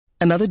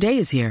Another day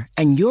is here,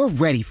 and you're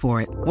ready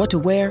for it. What to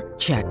wear?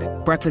 Check.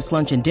 Breakfast,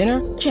 lunch, and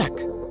dinner? Check.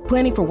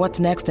 Planning for what's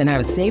next and how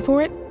to save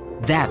for it?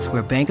 That's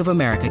where Bank of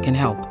America can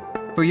help.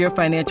 For your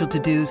financial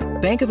to-dos,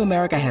 Bank of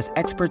America has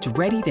experts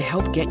ready to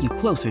help get you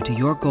closer to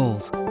your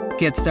goals.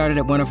 Get started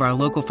at one of our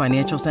local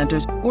financial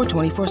centers or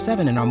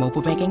 24/7 in our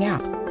mobile banking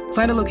app.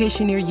 Find a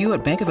location near you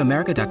at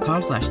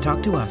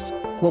bankofamerica.com/talktous.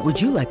 What would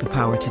you like the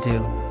power to do?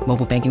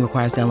 Mobile banking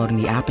requires downloading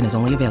the app and is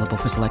only available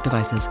for select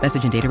devices.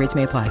 Message and data rates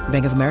may apply.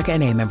 Bank of America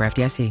N.A., member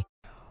FDIC.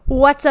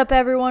 What's up,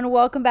 everyone?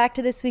 Welcome back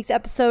to this week's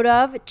episode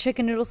of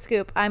Chicken Noodle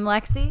Scoop. I'm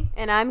Lexi.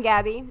 And I'm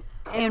Gabby.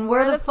 And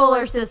we're the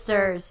Fuller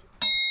Sisters.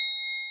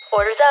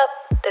 Orders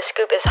up. The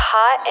scoop is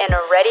hot and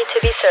ready to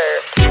be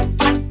served.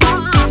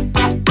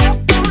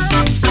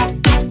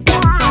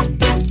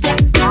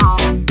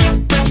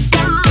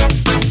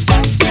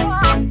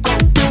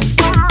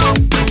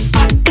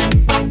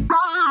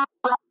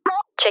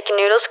 Chicken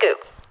Noodle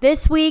Scoop.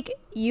 This week,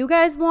 you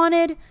guys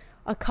wanted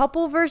a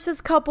couple versus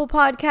couple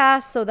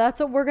podcast, so that's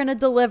what we're going to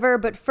deliver.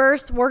 But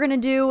first, we're going to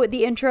do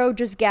the intro,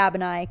 just Gab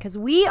and I, because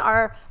we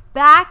are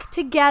back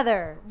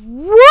together.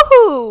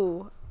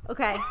 Woohoo!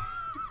 Okay,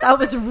 that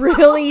was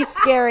really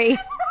scary.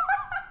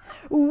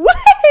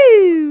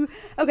 Woohoo!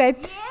 Okay.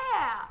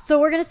 Yeah. So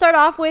we're going to start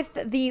off with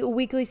the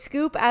weekly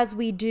scoop as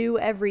we do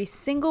every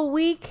single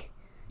week.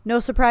 No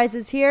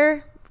surprises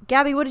here.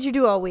 Gabby, what did you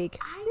do all week?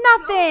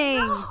 Nothing.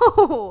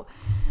 No.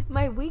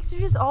 My weeks are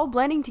just all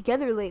blending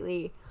together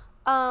lately.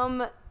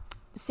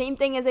 Same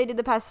thing as I did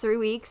the past 3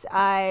 weeks.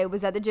 I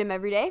was at the gym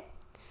every day.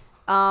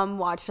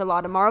 Watched a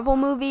lot of Marvel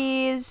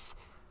movies.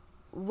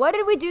 What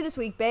did we do this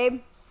week,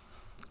 babe?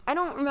 I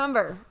don't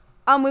remember.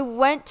 We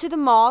went to the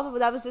mall.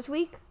 That was this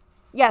week?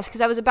 Yes,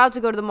 because I was about to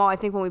go to the mall, I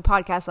think, when we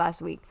podcast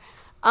last week.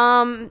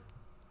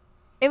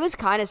 It was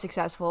kind of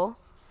successful.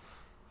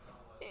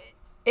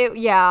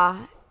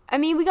 Yeah. I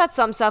mean, we got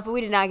some stuff, but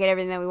we did not get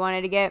everything that we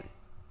wanted to get.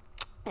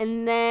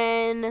 And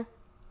then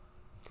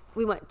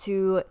we went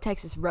to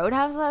Texas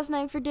Roadhouse last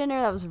night for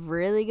dinner. That was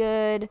really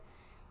good.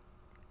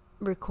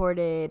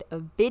 Recorded a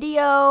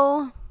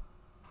video.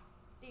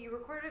 You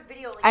recorded a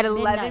video at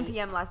 11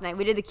 p.m. last night.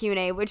 We did the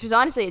Q&A, which was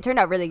honestly, it turned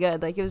out really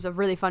good. Like, it was a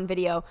really fun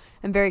video.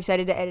 I'm very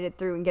excited to edit it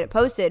through and get it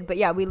posted. But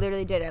yeah, we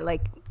literally did it at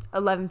like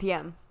 11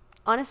 p.m.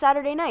 on a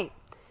Saturday night.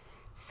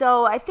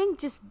 So I think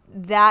just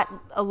that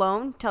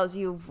alone tells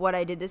you what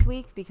I did this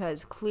week,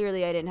 because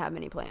clearly I didn't have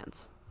many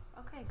plans.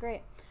 Okay,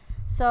 great.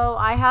 So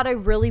I had a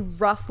really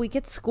rough week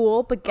at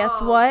school, but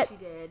guess what? She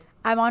did.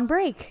 I'm on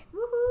break.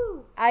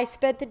 Woohoo! I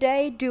spent the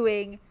day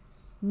doing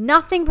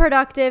nothing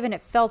productive, and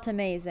it felt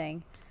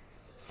amazing.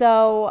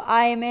 So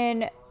I'm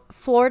in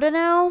Florida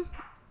now.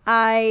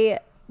 I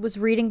was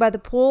reading by the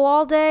pool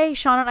all day.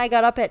 Sean and I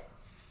got up at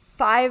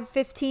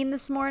 5:15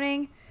 this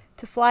morning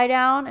to fly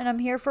down, and I'm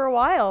here for a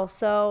while.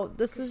 So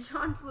this is...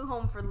 Sean flew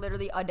home for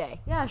literally a day.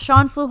 Yeah,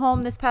 Sean flew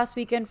home this past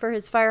weekend for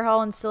his fire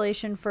hall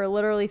installation for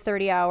literally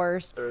 30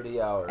 hours.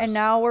 30 hours. And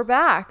now we're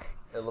back.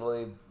 It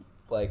literally,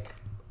 like,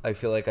 I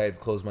feel like I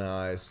had closed my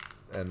eyes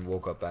and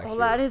woke up back here. Well,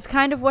 that is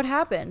kind of what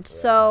happened. Yeah,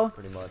 so,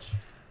 pretty much.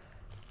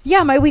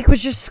 Yeah, my week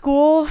was just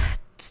school.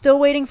 Still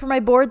waiting for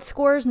my board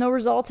scores. No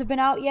results have been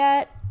out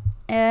yet.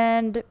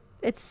 And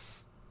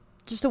it's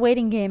just a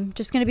waiting game.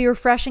 Just going to be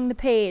refreshing the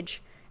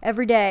page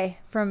every day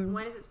from...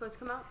 When is it supposed to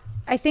come out?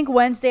 I think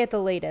Wednesday at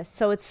the latest.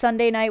 So it's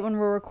Sunday night when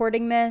we're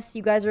recording this.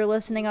 You guys are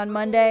listening on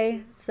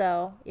Monday.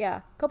 So, yeah,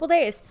 a couple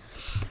days.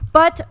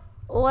 But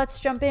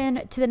let's jump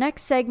in to the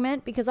next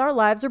segment, because our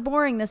lives are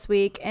boring this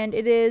week, and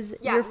it is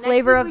your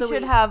flavor of the week. We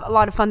should have a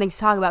lot of fun things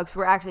to talk about, because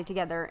we're actually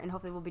together, and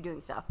hopefully we'll be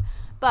doing stuff.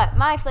 But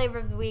my flavor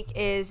of the week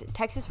is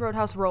Texas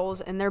Roadhouse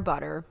rolls and their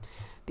butter,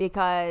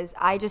 because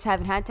I just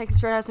haven't had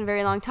Texas Roadhouse in a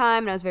very long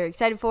time, and I was very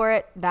excited for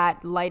it.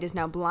 That light is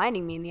now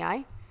blinding me in the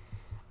eye.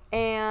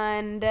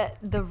 And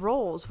the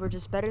rolls were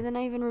just better than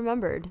I even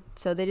remembered.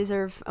 So they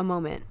deserve a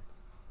moment.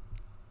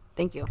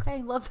 Thank you.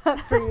 Okay, love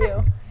that for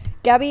you.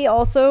 Gabby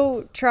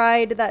also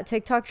tried that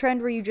TikTok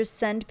trend where you just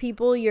send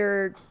people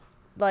your,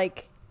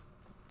 like,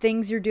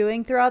 things you're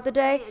doing throughout the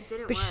day. It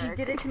didn't but work. She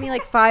did it to me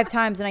like 5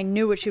 times, and I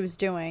knew what she was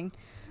doing.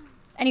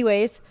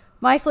 Anyways,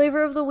 my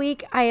flavor of the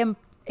week, I am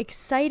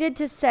excited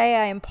to say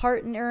I am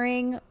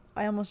partnering.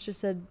 I almost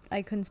just said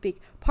I couldn't speak.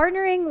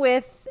 Partnering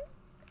with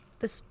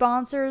the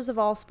sponsors of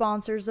all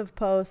sponsors of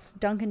posts,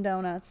 Dunkin'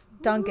 Donuts.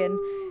 Dunkin'.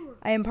 Woo!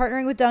 I am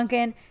partnering with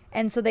Dunkin',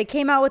 and so they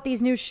came out with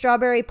these new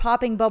strawberry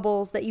popping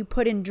bubbles that you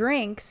put in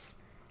drinks,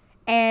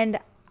 and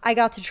I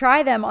got to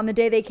try them on the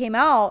day they came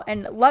out,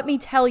 and let me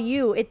tell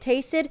you, it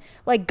tasted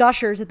like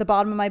Gushers at the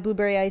bottom of my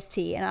blueberry iced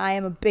tea, and I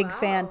am a big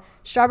fan.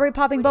 Strawberry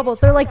popping bubbles.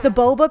 They're like the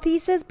boba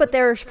pieces, but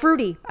they're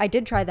fruity. I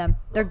did try them.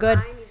 They're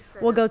good.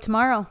 We'll go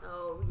tomorrow.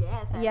 Oh,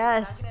 yes.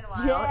 Yes.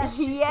 Yes.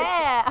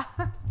 Yeah.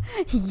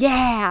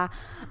 Yeah.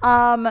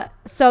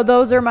 So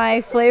those are my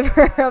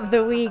flavor of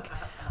the week,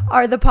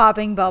 are the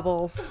popping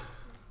bubbles.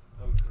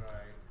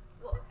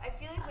 Well, I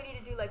feel like we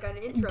need to do like an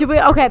intro. Do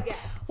we? Okay.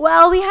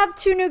 Well, we have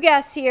 2 new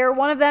guests here.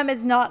 One of them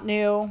is not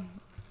new.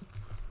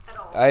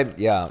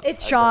 Yeah.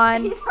 It's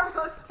Sean. He's our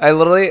most I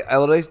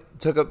literally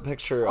took a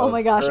picture. Oh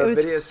my gosh, or it a was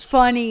video,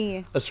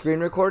 funny. A screen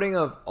recording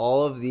of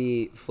all of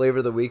the flavor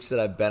of the weeks that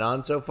I've been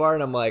on so far,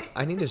 and I'm like,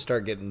 I need to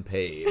start getting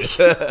paid.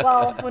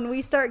 Well, when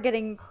we start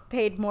getting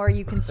paid more,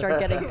 you can start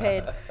getting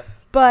paid.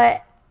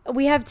 But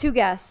we have 2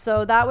 guests.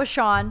 So that was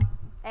Sean.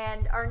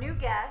 And our new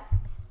guest.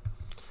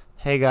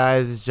 Hey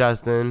guys, it's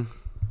Justin.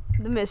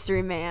 The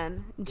mystery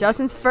man.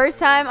 Justin's first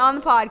time on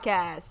the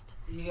podcast.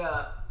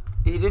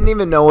 He didn't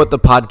even know what the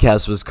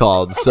podcast was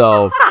called,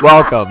 so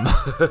welcome.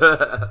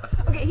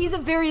 Okay, he's a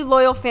very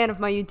loyal fan of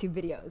my YouTube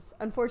videos.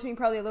 Unfortunately,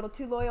 probably a little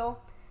too loyal.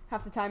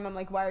 Half the time I'm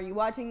like, why are you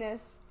watching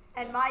this?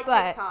 And my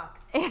But-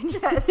 TikToks. And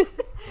yes,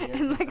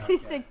 and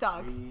Lexi's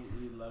TikToks.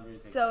 We love your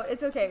TikToks. So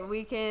it's okay.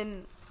 We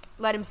can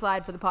let him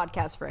slide for the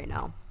podcast for right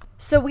now.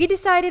 So we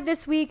decided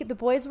this week the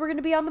boys were going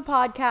to be on the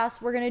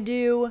podcast. We're going to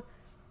do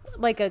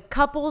like a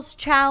couples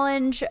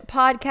challenge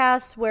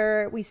podcast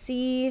where we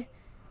see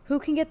who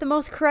can get the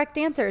most correct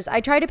answers. I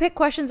tried to pick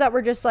questions that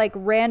were just like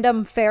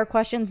random fair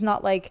questions,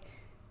 not like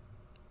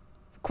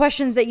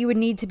questions that you would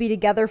need to be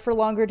together for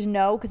longer to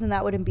know, because then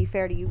that wouldn't be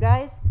fair to you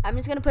guys. I'm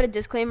just going to put a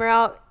disclaimer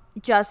out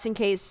just in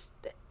case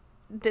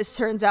this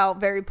turns out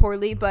very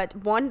poorly. But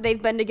 1,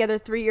 they've been together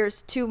 3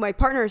 years. 2, my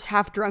partner is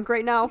half drunk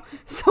right now.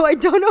 So I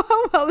don't know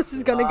how well this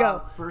is going to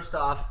go. First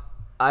off,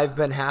 I've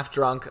been half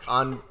drunk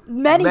on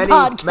Many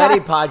podcasts. many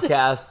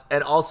podcasts,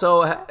 and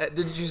also,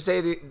 didn't you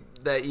say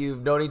that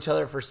you've known each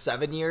other for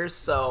 7 years?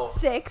 So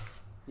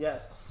 6.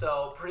 Yes.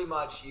 So pretty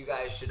much, you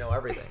guys should know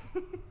everything.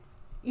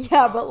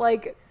 Yeah, but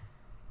like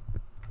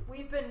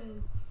we've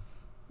been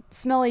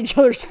smelling each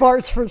other's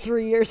farts for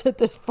 3 years at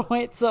this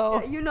point,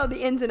 so You know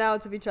the ins and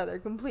outs of each other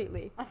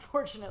completely.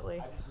 unfortunately.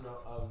 I just know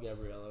of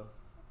Gabriella.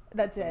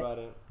 That's it. About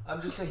it.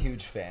 I'm just a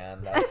huge fan.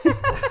 That's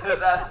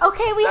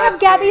Okay, we have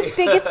that's Gabby's me.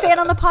 biggest fan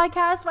on the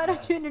podcast. Why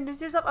don't you introduce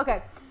yourself?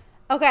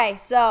 Okay,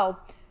 so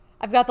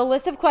I've got the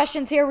list of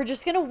questions here. We're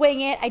just going to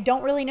wing it. I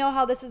don't really know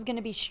how this is going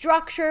to be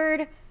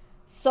structured,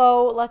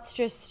 so let's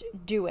just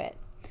do it.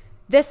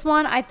 This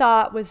one I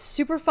thought was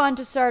super fun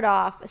to start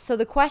off. So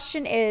the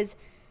question is,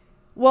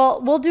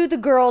 well, we'll do the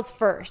girls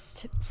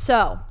first.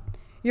 So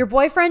your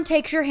boyfriend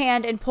takes your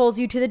hand and pulls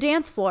you to the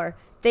dance floor.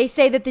 They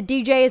say that the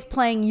DJ is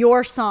playing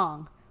your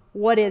song.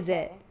 What is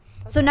it?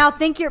 So now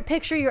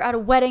picture you're at a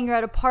wedding, you're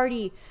at a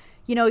party,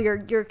 you know, you're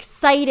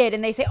excited,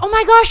 and they say, oh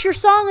my gosh, your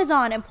song is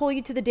on, and pull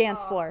you to the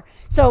dance floor.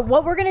 So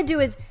what we're going to do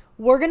is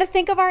we're going to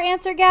think of our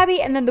answer,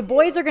 Gabby, and then the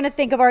boys are going to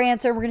think of our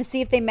answer, and we're going to see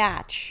if they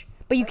match.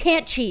 But you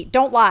can't cheat.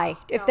 Don't lie.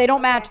 If they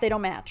don't match, they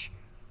don't match.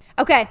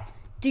 Okay.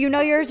 Do you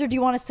know yours, or do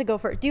you want us to go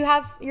first? Do you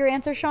have your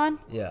answer, Sean?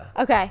 Yeah.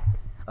 Okay.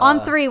 On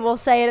 3, we'll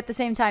say it at the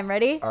same time.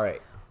 Ready? All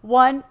right.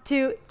 1,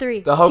 2, 3.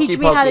 The hokey Teach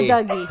me how to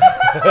pokey.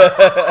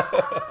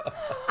 Dougie.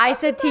 I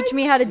said teach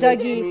me how to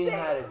Dougie. We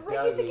had a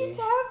Dougie.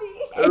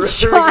 And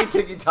Sean, Ricky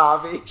Tikki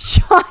Tavi.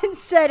 Sean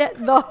said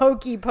the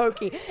hokey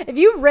pokey. If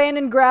you ran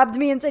and grabbed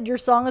me and said your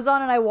song is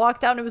on and I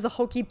walked out and it was a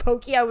hokey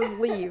pokey, I would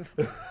leave.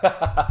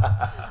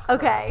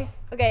 Okay.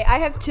 Okay, I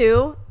have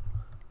 2.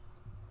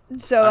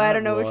 So I have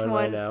don't know which one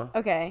one. right now.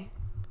 Okay.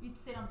 You'd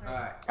sit on 3. All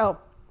right. Oh.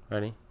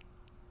 Ready?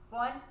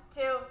 1,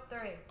 2, 3.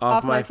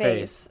 Off my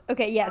face.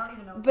 Okay, yes. don't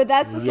even know what But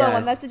that's the slow one.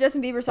 Yes. That's the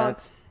Justin Bieber song.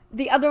 That's-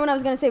 The other one I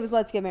was going to say was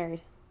Let's Get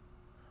Married.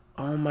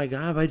 Oh my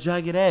God, by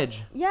Jagged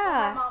Edge.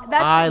 Yeah. mom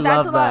That's I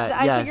that's love a lot.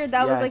 that. I Yes, figured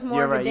that was yes, like more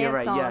you're of a right, dance you're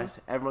right, song. Yes,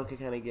 everyone can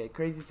kind of get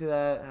crazy to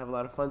that, have a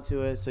lot of fun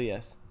to it. So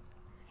yes.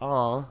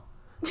 Aw,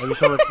 that'd be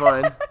so much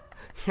fun.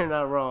 You're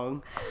not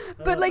wrong.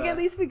 But like at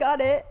least we got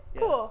it.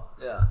 Cool.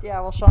 Yeah.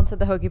 Yeah, well, Sean said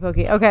the hokey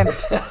pokey. Okay.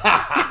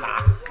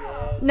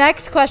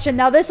 Next question.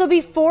 Now, this will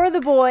be for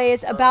the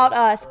boys about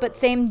us, but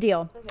same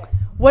deal.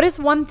 What is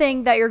one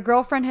thing that your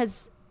girlfriend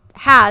has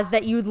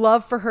that you'd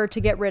love for her to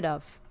get rid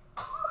of?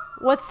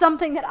 What's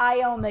something that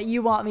I own that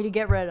you want me to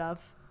get rid of?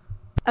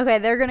 Okay,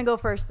 they're going to go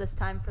first this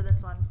time for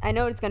this one. I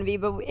know what it's going to be,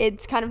 but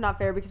it's kind of not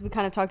fair because we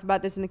kind of talked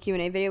about this in the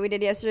Q&A video we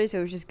did yesterday, so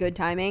it was just good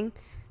timing.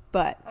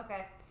 But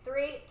Okay.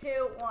 3,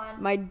 2,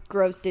 1. my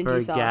gross dingy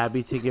For socks.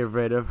 Gabby to get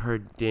rid of her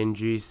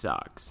dingy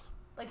socks.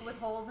 Like with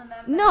holes in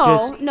them?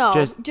 No, no.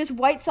 just- Just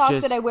white socks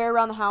just- that I wear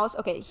around the house.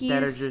 Okay, he's...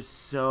 That are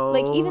just so...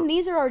 like, even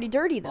these are already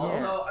dirty, though.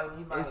 Also, I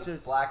need my It's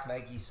just- black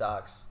Nike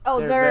socks. Oh,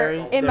 they're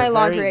in my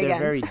laundry they're again.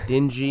 very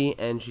dingy,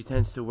 and she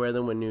tends to wear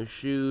them with new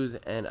shoes,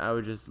 and I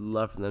would just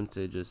love for them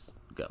to just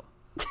go.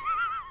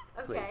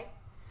 Okay.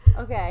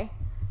 Okay.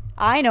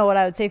 I know what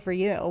I would say for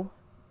you.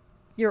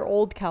 Your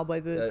old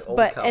cowboy boots. old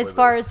But cowboy as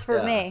far boots, as for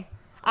yeah. me,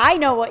 I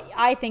know what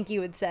I think you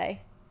would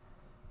say.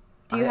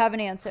 Do you have an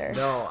answer?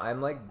 No,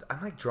 I'm like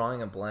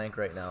drawing a blank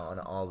right now on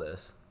all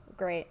this.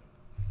 Great.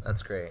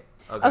 That's great.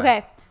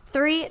 Okay.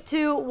 3,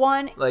 2,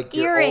 1. Like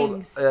your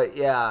earrings. Old,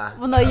 yeah.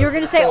 Well, no, you were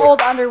going to say Say- old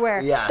underwear.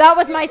 Yes. That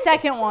was my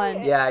second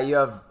one. Yeah, you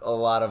have a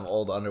lot of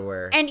old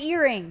underwear. And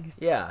earrings.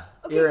 Yeah,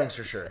 earrings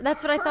for sure.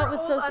 That's what I thought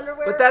was so.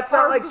 But that's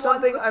not like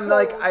something I'm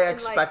like I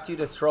expect you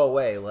to throw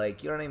away.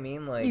 Like, you know what I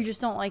mean? Like, You just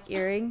don't like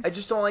earrings? I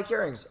just don't like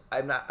earrings.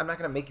 I'm not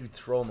gonna make you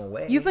throw them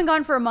away. You've been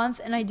gone for a month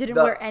and I didn't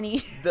The- wear any.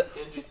 the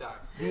Dingy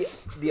socks.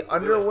 the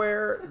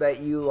underwear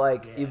that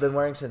you've been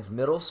wearing since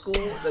middle school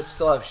that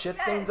still have shit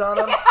stains on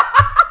them.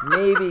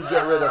 Maybe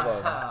get rid of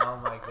them. Oh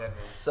my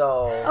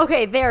So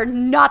Okay, they're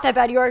not that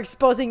bad. You are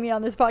exposing me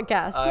on this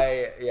podcast.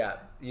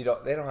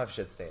 they don't have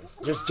shit stains.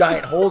 Just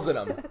giant holes in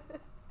them.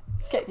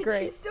 Okay, She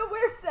great. still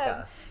wears them.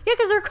 Yes. Yeah,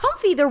 because they're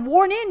comfy. They're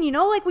worn in,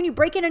 like when you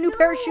break in a new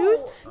pair of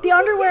shoes, the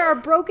underwear are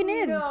broken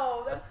in.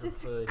 No, that's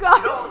completely-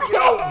 disgusting.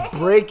 You don't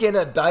break in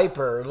a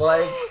diaper.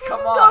 Like, come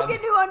Don't on. get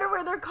new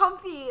underwear. They're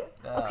comfy.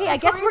 Okay, I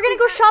guess we're going to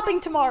go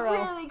shopping tomorrow.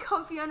 Really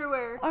comfy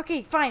underwear.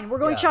 Okay, fine. We're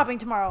going Yeah. shopping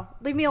tomorrow.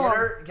 Leave me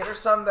alone. Get her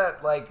some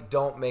that like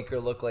don't make her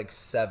look like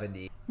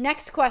 70.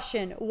 Next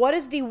question. What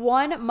is the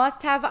one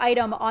must-have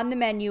item on the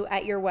menu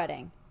at your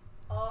wedding?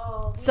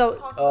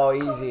 So,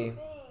 Easy.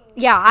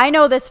 yeah, I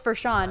know this for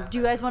Sean. Do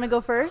you guys want to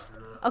go first?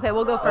 Okay,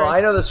 we'll go first. Oh,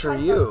 I know this for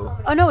you.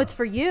 Oh, no, it's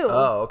for you.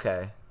 Oh,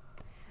 okay.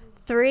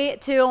 3,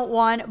 2,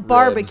 1.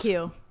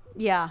 Barbecue.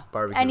 Yeah.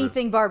 Barbecue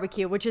Anything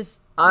barbecue, which is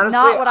Honestly,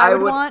 not what I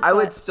would want. I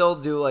would but still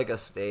do like a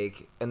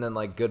steak and then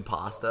like good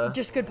pasta.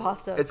 just good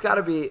pasta. It's got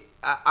to be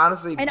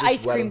honestly An just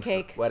ice cream wedding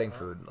cake. Wedding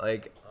food.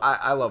 Like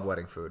I love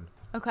wedding food.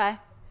 Okay.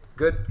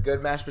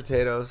 Good mashed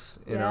potatoes.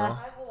 You Yeah.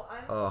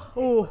 know.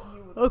 Oh,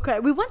 okay.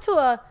 We went to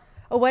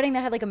a wedding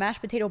that had like a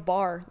mashed potato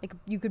bar. Like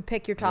you could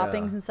pick your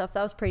toppings Yeah. and stuff.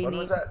 That was pretty When neat.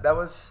 was that? That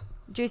was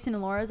Jason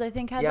and Laura's, I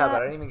think, had yeah, that.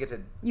 but I didn't even get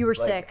to. You were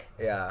like, sick.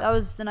 Yeah. That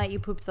was the night you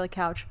pooped the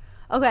couch.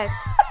 Okay.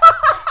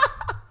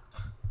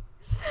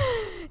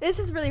 This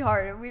is really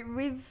hard.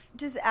 We've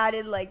just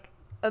added like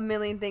a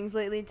million things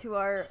lately to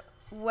our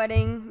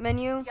wedding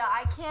menu. Yeah,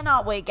 I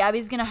cannot wait.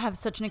 Gabby's gonna have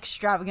such an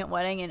extravagant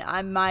wedding, and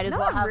I might as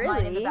well Not have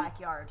mine in the really.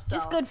 backyard. So.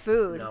 Just good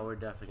food. No, we're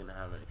definitely gonna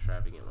have an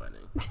extravagant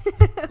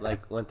wedding.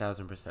 Like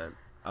 1,000%.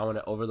 I want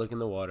to overlook in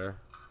the water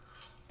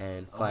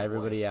and fly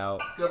everybody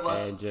out. Good luck.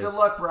 And just Good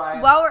luck,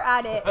 Brian. While we're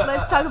at it,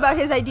 let's talk about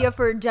his idea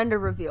for gender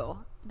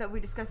reveal that we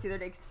discussed the other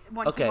day.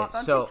 One came Okay, up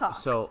on so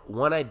TikTok.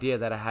 one idea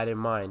that I had in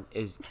mind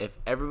is if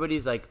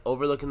everybody's like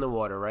overlooking the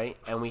water, right?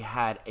 And we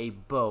had a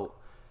boat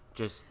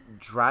just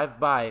drive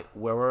by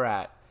where we're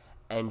at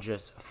and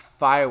just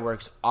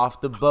fireworks off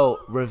the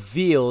boat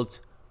revealed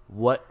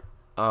what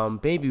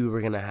baby we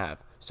were gonna have.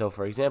 So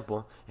for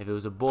example, if it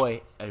was a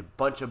boy, a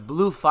bunch of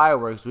blue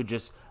fireworks would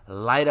just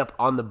light up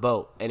on the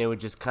boat and it would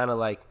just kind of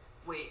like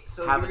Wait,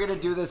 so Have you're it- gonna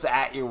do this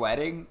at your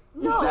wedding?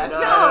 no, That's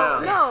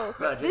no,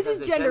 No, This just is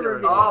as a gender gender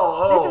reveal. reveal.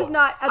 Oh, This is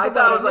not at the I thought it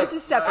wedding. was like, This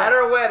is separate. At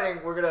her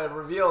wedding, we're gonna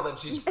reveal that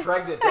she's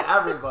pregnant to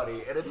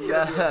everybody, and it's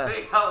gonna be a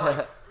big. I'm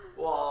like,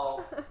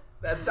 well,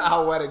 that's not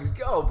how weddings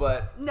go,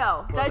 but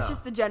No, that's no.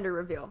 just the gender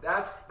reveal.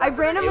 that's. I that's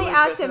randomly it was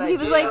asked just him. an He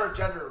was idea. like, Or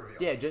gender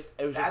reveal. yeah, just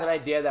it was just an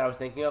That's- idea that I was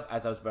thinking of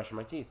as I was brushing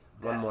my teeth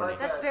one That's morning. like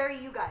That's very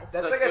you guys.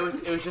 That's So like a it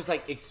was just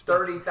like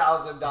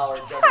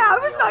 $30,000 gender I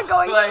was reveal. not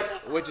going. Like,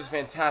 which is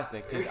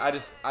fantastic because I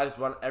just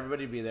want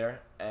everybody to be there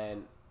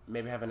and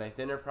maybe have a nice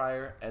dinner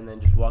prior and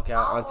then just walk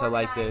out onto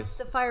like this.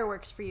 the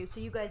fireworks for you, so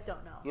you guys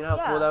don't know. You know how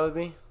Yeah. cool that would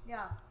be?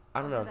 Yeah.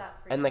 I don't I'll know. do that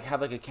for And you. like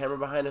have like a camera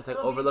behind us, like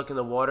overlooking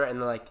the water, and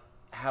then like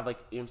have like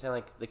you know what I'm saying,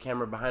 like the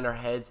camera behind our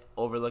heads,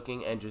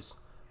 overlooking, and just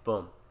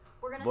boom.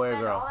 We're gonna Boy or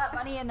spend girl? all that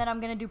money, and then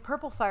I'm gonna do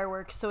purple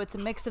fireworks, so it's a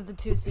mix of the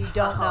two, so you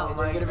don't know. and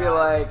you're gonna be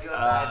like,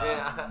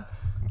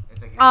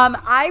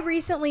 I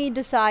recently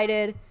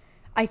decided,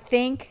 I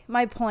think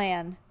my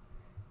plan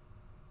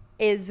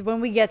is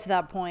when we get to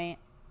that point,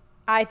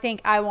 I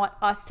think I want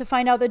us to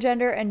find out the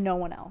gender and no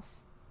one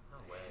else.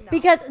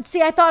 Because,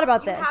 see, I thought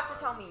about You this. have to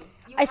tell me.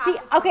 You I have see, to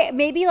tell okay, me.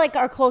 maybe like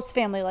our close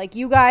family, like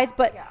you guys,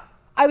 but Yeah.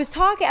 I was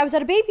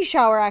at a baby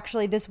shower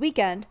actually this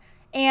weekend,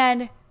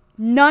 and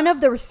none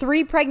of, there were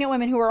 3 pregnant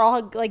women who were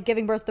all like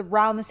giving birth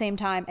around the same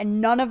time,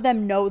 and none of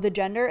them know the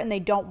gender, and they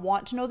don't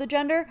want to know the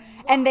gender.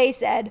 And they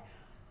said,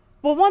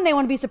 well, one, they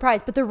want to be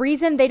surprised, but the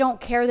reason they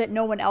don't care that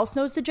no one else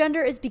knows the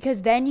gender is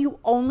because then you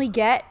only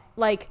get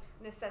like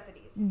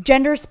Necessities.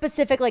 gender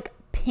specific, like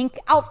pink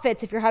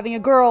outfits if you're having a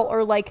girl,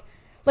 or like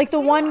the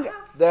one.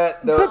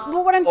 that. But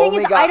what I'm saying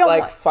only is, got, I don't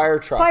like want fire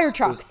trucks. Fire It was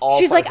trucks. all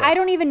She's fire like, trucks. I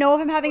don't even know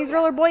if I'm having a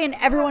girl or boy, and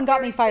everyone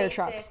got me fire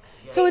trucks.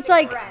 So it's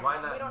like, Why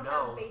We not don't know?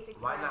 have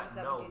basic Why friends not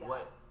that know would do that.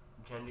 what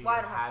gender Well, I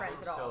you're don't have having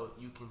friends at all. so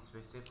you can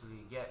specifically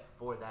get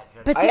for that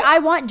gender? but see, I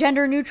want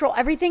gender neutral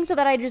everything so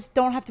that I just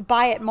don't have to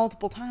buy it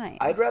multiple times.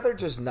 I'd rather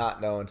just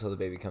not know until the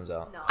baby comes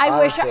out. I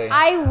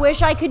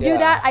wish I could do Yeah.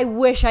 that. I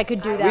wish I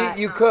could do that.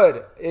 You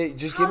could.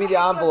 Just give me the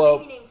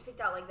envelope. Baby names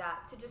picked out like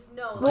that to just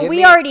know. Well, Give we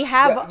me- already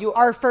have yeah, you-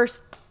 our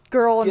first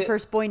girl and Give-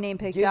 first boy name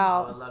picked give-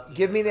 out.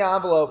 Give me the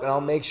envelope, and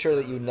I'll make sure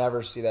that you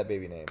never see that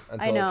baby name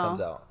until I it know.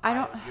 comes out. I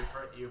don't.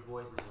 Your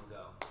boys can go.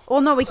 Well,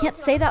 no, we can't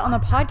say that on the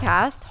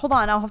podcast. Hold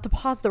on, I'll have to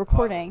pause the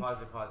recording. Pause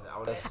it.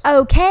 I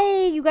would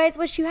Okay, you guys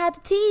wish you had the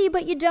tea,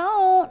 but you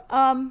don't.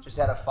 Just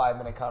had a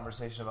 5-minute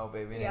conversation about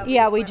baby names.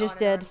 Yeah, we just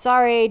did.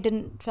 Sorry,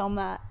 didn't film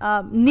that.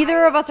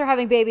 Neither of us are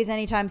having babies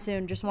anytime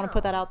soon. Just want to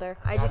put that out there.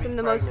 I just am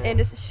the most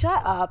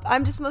Shut up!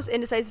 I'm just the most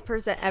indecisive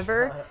person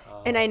ever,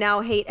 and I now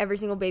hate every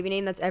single baby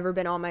name that's ever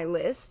been on my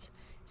list.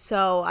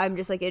 So I'm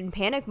just like in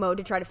panic mode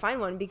to try to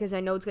find one because I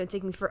know it's gonna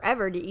take me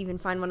forever to even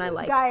find one I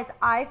like. Guys,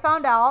 I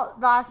found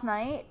out last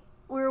night,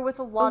 we were with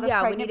a lot Oh, of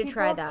yeah, we pregnant need to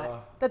try people,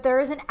 that. that there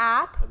is an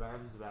app. the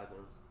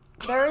bathroom.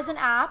 There is an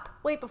app.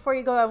 Wait, before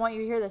you go, I want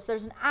you to hear this.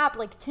 There's an app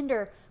like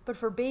Tinder, but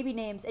for baby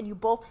names, and you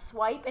both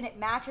swipe and it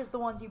matches the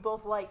ones you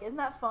both like. Isn't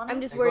that funny?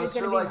 I'm just It worried goes it's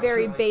gonna through, be like,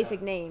 very two-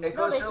 basic names. It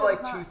goes they through said like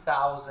it's not.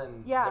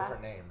 2,000 Yeah.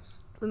 different names.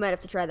 We might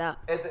have to try that.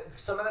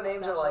 Some of the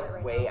names are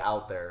like way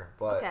out there,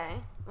 but Okay.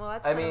 Well,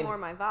 that's I kind of mean, more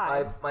my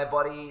vibe. my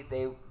buddy,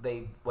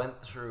 they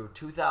went through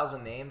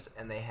 2,000 names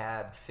and they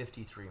had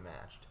 53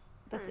 matched,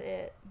 That's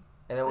it.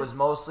 and it was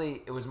mostly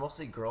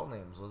girl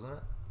names, wasn't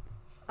it?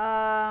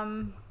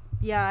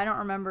 Yeah, I don't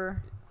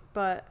remember,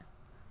 but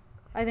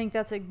I think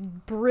that's a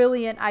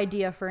brilliant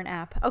idea for an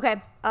app.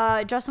 Okay,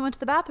 Justin went to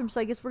the bathroom, so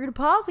I guess we're gonna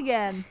pause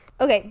again.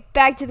 Okay,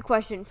 back to the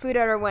question. Food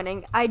at our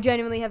wedding. I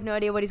genuinely have no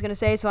idea what he's going to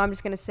say, so I'm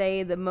just going to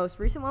say the most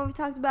recent one we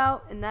talked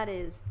about, and that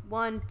is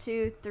 1,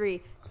 2,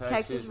 3.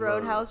 Texas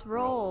Roadhouse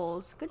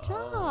rolls. Good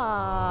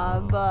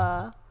job.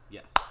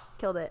 Yes.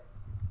 Killed it.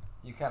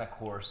 You kind of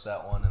coerced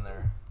that one in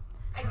there.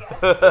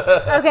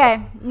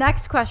 Okay,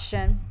 next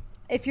question.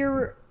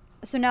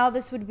 So now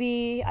this would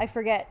be, I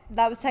forget,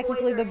 that was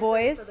technically the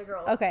boys. for the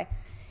girls. Okay.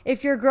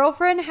 If your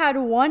girlfriend had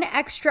 1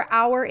 extra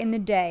hour in the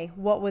day,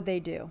 what would they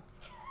do?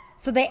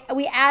 So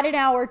we add an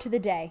hour to the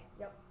day.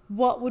 Yep.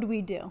 What would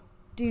we do?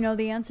 Do you know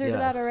the answer to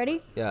that Yes.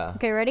 already? Yeah.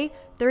 Okay, ready?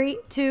 3,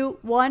 2,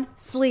 1,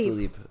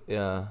 sleep.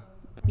 Yeah.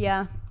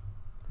 Yeah.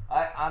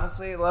 I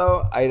honestly,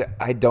 though,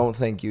 I don't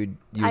think you'd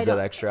use that don't-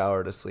 extra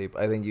hour to sleep.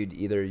 I think you'd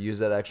either use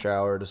that extra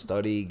hour to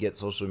study, get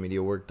social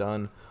media work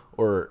done,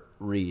 or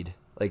read,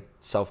 like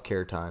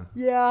self-care time.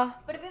 Yeah.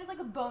 But if it was like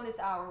a bonus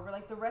hour where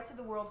like the rest of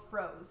the world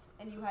froze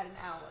and you had an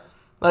hour.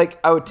 Like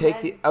I would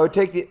take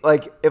the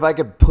like if I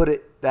could put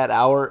that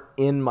hour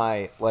in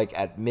my like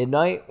at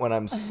midnight when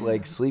I'm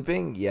like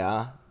sleeping,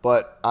 yeah.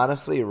 But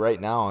honestly,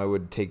 right now I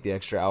would take the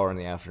extra hour in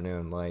the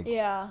afternoon. Like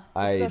Yeah.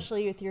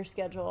 Especially with your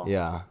schedule.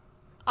 yeah.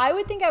 I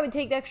would think I would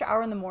take the extra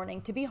hour in the morning.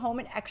 To be home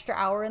an extra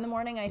hour in the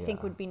morning, I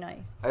think would be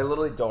nice. I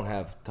literally don't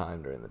have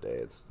time during the day.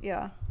 It's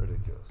Yeah.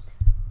 ridiculous.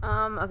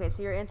 Okay,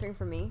 so you're answering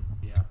for me.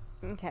 Yeah.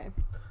 Okay.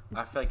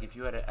 I feel like if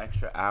you had an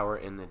extra hour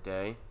in the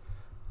day,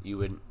 you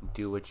would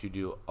do what you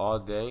do all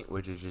day,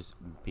 which is just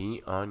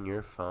be on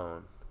your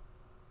phone.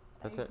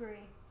 That's it.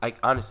 Like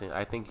honestly,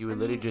 I think you would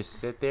literally just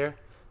sit there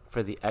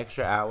for the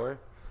extra hour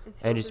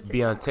and just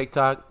be on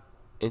TikTok,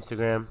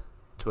 Instagram,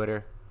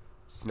 Twitter,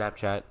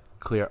 Snapchat,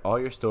 clear all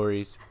your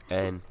stories,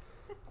 and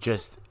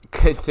just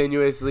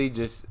continuously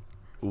just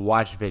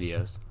watch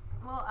videos.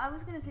 Well, I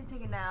was gonna say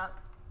take a nap,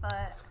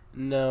 but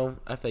No,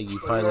 I feel like you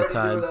find the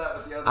time.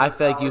 I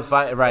feel like you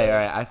find right.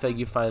 I feel like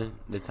you find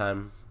the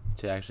time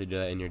to actually do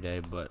that in your day,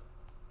 but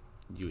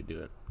you would do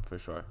it for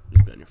sure.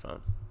 Just be on your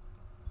phone.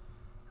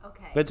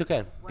 okay. But it's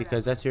okay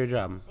because that's your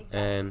job, Exactly.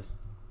 and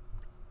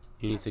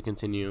you need to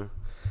continue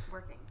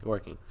Working.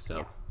 working. So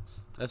Yeah.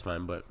 that's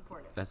fine, but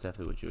Supportive. that's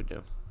definitely what you would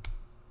do.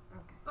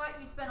 But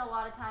you spend a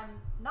lot of time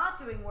not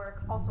doing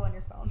work, also on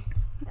your phone.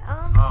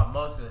 Oh,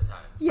 most of the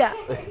time. Yeah.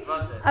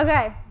 Most of the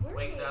Okay.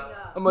 Wakes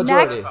up. A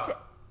majority.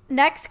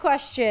 Next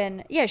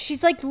question. Yeah,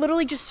 she's like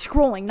literally just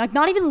scrolling, like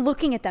not even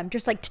looking at them,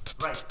 just like.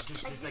 Right.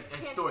 Just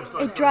like story.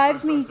 It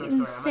drives me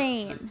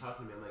insane.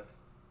 Talking to me, I'm like,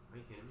 are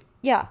you kidding me?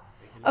 Yeah.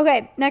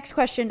 Okay, next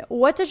question.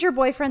 What does your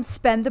boyfriend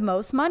spend the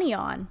most money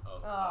on?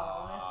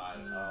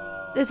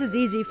 This is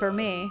easy for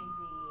me,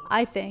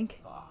 I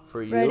think.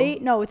 For you. Ready?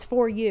 No, it's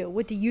for you.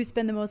 What do you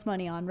spend the most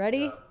money on?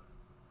 Ready?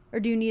 Or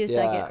do you need a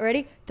Yeah. second?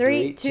 Ready?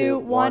 3, Three, 2,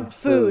 1. 1,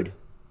 Food. food.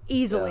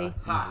 Easily.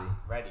 Ha,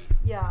 ready.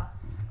 Yeah.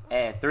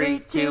 And 3,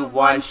 2,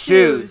 1.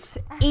 Shoes.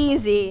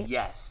 Easy.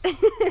 Yes.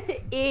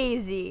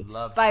 Easy.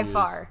 Love by shoes.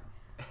 far.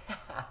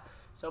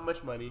 So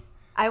much money.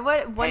 I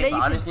would one Hey, day you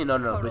but should honestly, no.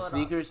 total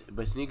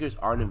But sneakers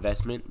are an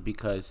investment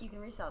because You can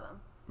resell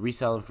them.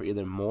 resell them for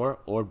either more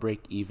or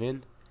break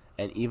even,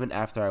 and even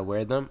after I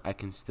wear them, I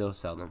can still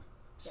sell them.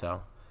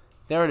 So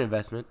they're an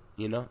investment.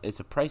 You know, it's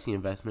a pricey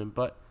investment,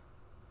 but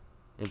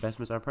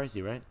investments are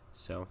pricey, right?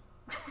 So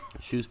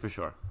shoes for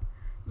sure.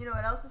 You know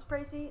what else is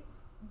pricey?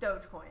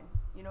 Dogecoin.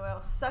 You know what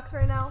else sucks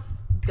right now?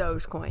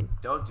 Dogecoin.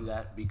 Don't do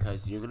that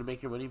because you're gonna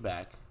make your money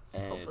back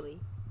and Hopefully.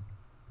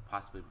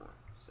 possibly more.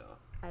 So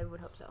I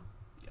would hope so.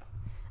 yeah.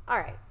 All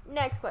right.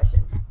 Next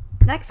question.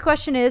 Next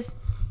question is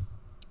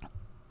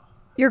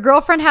your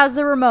girlfriend has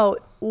the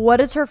remote. What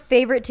is her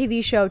favorite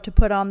TV show to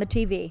put on the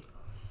TV?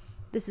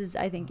 This is,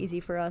 I think, easy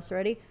for us.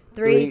 Ready?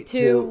 3,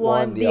 2,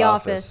 1. The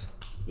Office.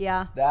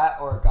 Yeah. That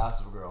or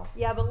Gossip Girl.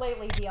 Yeah, but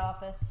lately, The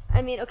Office.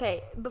 I mean,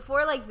 okay,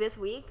 before like this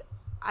week,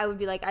 I would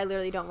be like, I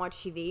literally don't watch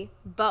TV.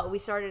 But we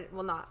started,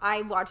 well, not.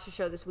 I watched a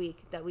show this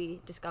week that we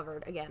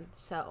discovered again.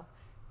 So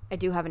I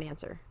do have an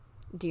answer.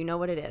 Do you know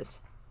what it is?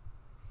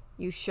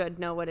 You should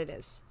know what it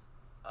is.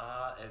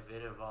 If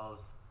it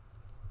involves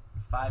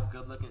 5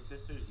 good-looking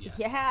sisters, yes.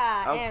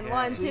 Yeah, Okay. and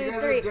 1, So you 2,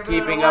 guys 3. are giving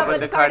Keeping up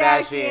with the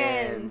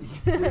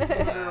Kardashians.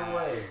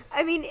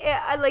 I mean,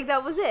 like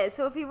that was it.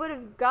 So if he would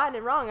have gotten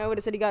it wrong, I would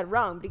have said he got it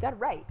wrong, but he got it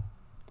right.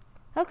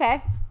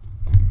 Okay.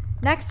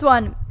 Next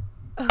one.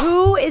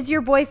 Who is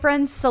your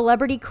boyfriend's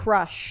celebrity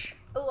crush?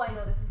 Oh, I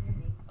know this is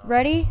easy.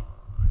 Ready?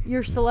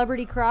 Your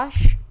celebrity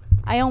crush?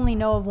 I only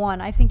know of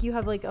one. I think you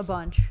have like a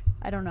bunch.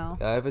 I don't know.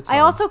 I have a I ton.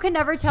 also can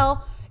never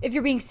tell if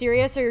you're being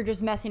serious or you're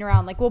just messing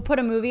around. Like, we'll put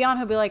a movie on,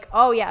 he'll be like,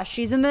 oh yeah,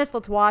 she's in this,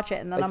 let's watch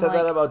it. And then I I'm said like,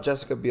 that about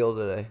Jessica Biel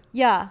today.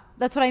 yeah,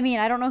 that's what I mean.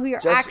 I don't know who your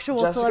actual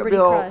Jessica celebrity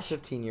Biel crush.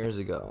 15 years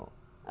ago.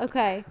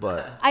 Okay.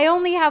 But I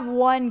only have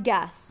one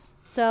guess.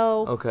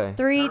 So, Okay.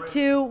 3,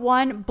 2,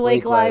 1, Blake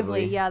Blake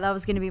Lively. Lively. Yeah, that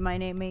was going to be my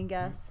main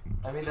guess.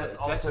 I mean, that's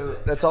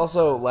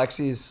also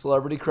Lexi's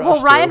celebrity crush.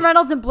 Well, Ryan too.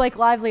 Reynolds and Blake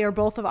Lively are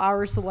both of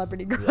our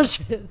celebrity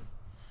crushes.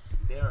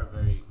 They are a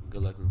very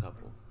good-looking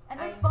couple.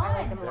 And I they're fun.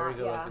 like them a Very lot,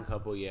 good-looking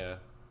couple, yeah.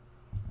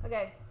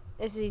 Okay,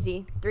 this is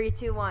easy. 3,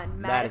 2, 1.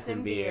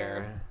 Madison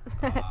Beer.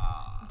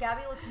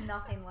 Gabby looks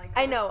nothing like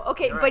I know.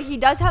 Okay, You're but right. he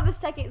does have a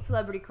second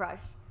celebrity crush.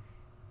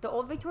 The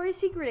old Victoria's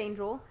Secret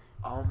angel,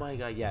 Oh my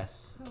god,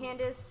 yes.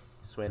 Candace.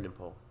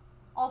 Swandenpole.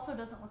 Also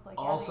doesn't look like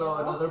Also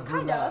Gabby. another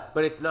brunette.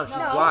 But it's she's she's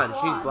blonde.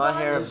 She's blonde. blonde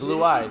hair and Is she?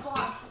 blue eyes.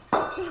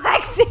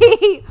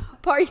 Lexi!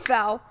 Party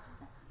foul.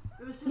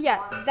 Yeah,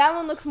 that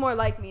one looks more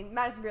like me.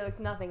 Madison Beer looks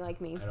nothing like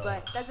me, know.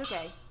 but that's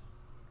okay.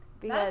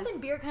 Because Madison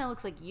Beer kind of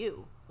looks like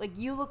you. Like,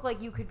 you look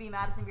like you could be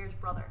Madison Beer's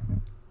brother.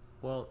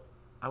 Well,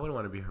 I wouldn't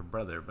want to be her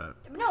brother, but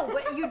No,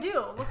 but you do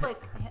look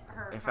like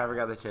her. if I ever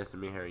got the chance to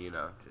meet her,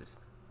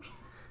 just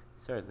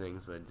certain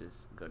things would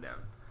just go down.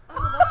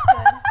 Oh, that's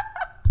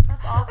good.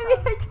 That's awesome. I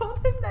mean, I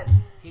told him that.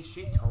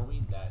 She told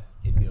me that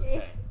it'd be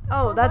okay.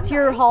 Oh, that's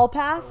your hall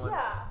pass?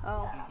 Yeah.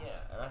 Oh. Yeah,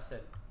 and I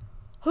said,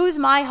 Who's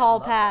my hall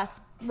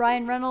pass?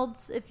 Ryan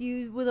Reynolds, if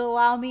you would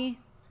allow me.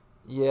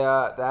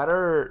 Yeah, that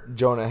or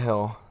Jonah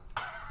Hill.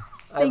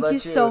 Thank you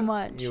so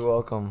much. You're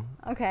welcome.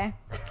 Okay,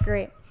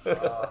 great.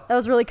 That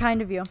was really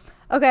kind of you.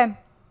 Okay.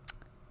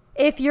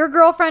 If your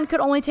girlfriend could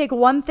only take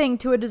one thing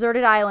to a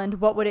deserted island,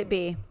 what would it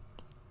be?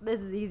 This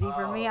is easy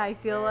for me, I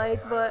feel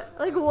like, but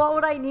like, what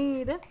would I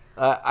need?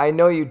 I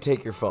know you'd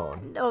take your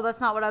phone. Oh,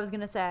 that's not what I was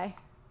gonna say.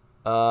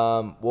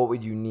 What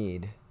would you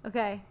need?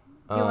 Okay.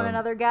 Do you want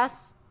another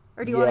guess,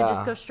 or do you want to yeah.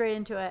 just go straight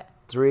into it?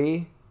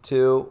 3,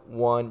 2,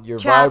 1. Your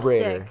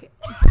vibrator.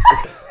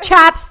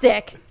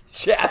 Chapstick.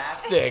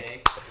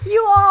 Chapstick.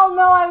 You all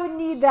know I would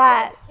need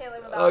that. Can't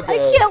live without Okay.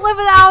 I can't live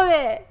without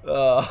it.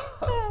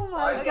 Oh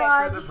my I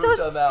god, screwed you're the pooch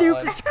so on that stupid.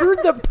 one. Screwed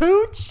the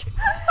pooch?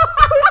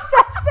 Who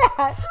says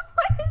that?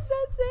 What is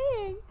that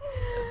saying?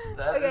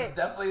 That Okay. is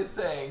definitely a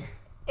saying.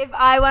 If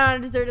I went on a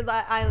deserted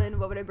island,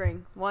 what would I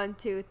bring? 1,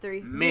 2,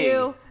 3. Me.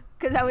 You.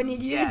 Because I would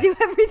need you Yes. to do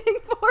everything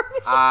for me.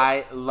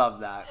 I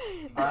love that.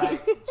 All right,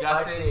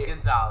 Justin Lexi,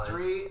 Gonzalez.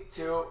 3,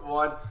 2,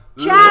 1.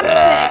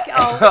 Chapstick.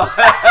 Oh,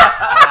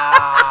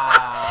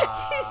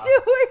 She's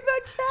still worried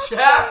about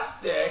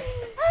chapstick.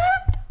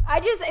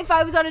 Chapstick. If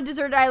I was on a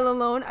deserted island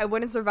alone, I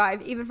wouldn't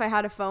survive. Even if I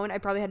had a phone, I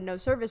probably had no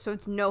service, so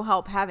it's no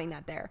help having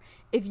that there.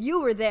 If you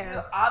were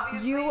there,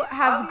 you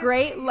have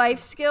great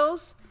life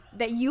skills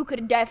that you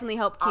could definitely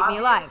help keep me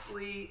alive.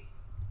 Obviously,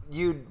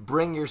 you'd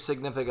bring your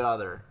significant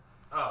other.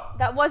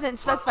 That wasn't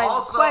specified in the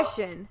also-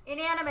 question.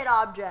 inanimate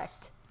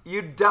object.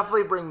 You'd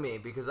definitely bring me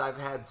because I've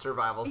had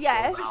survival skills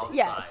Yes,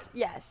 outside.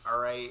 yes. All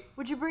right.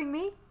 Would you bring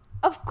me?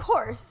 Of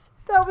course.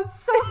 That was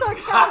so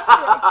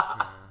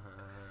sarcastic.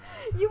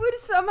 You would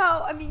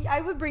somehow,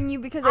 I would bring you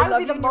because I I would love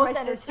be you the and you're my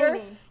most sister.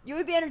 entertaining. You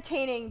would be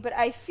entertaining, but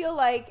I feel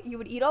like you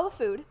would eat all the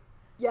food.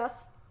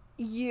 Yes.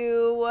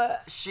 You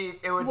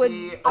It would would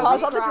be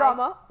cause a all the week-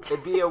 drama.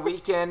 It'd be a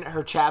weekend.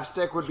 Her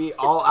chapstick would be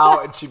all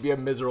out, and she'd be a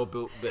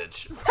miserable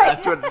bitch.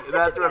 That's what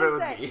it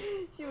would be.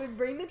 She would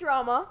bring the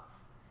drama.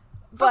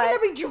 How But can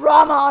there be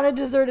drama on a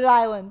deserted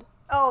island?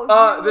 you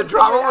The would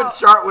drama figure it would out.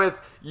 start with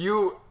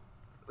you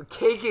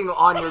caking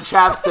on your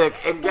chapstick,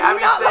 and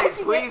Gabby not saying,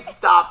 liking "Please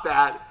stop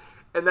that,"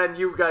 and then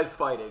you guys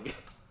fighting.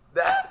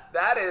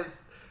 That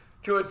is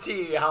to a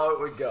T how it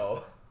would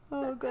go.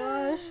 Oh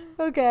gosh.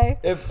 Okay.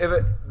 If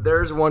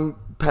there's one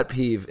pet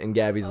peeve in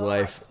Gabby's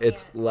life,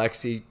 it's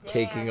Lexi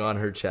caking on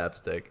her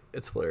chapstick.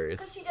 It's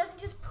hilarious. She doesn't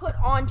just put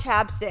on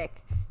chapstick.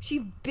 She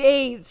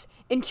bathes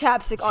in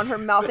chapstick on her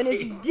mouth, and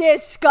it's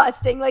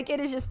disgusting. Like, it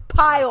is just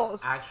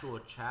piles. Actual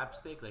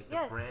chapstick, like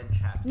Yes. the brand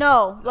chapstick.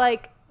 No,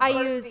 like I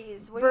Burt's use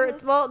Bees. What do you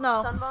use? Well,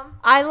 no. Sunbum?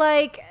 I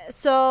like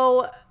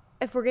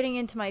if we're getting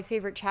into my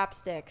favorite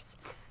chapsticks,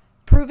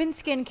 Proven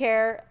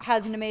Skincare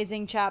has an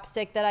amazing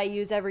chapstick that I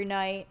use every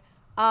night.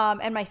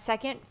 And my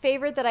second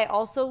favorite that I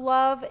also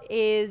love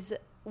is,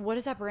 what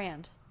is that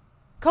brand?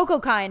 Coco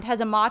Kind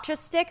has a matcha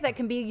stick that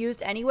can be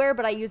used anywhere,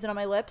 but I use it on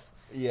my lips.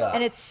 Yeah.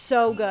 And it's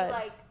so good.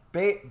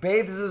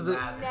 Bathes is a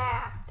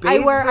Nasty. I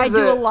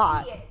do a a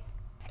lot.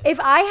 If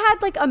I had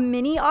like a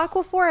mini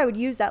Aquaphor, I would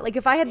use that. Like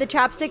if I had the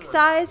chapstick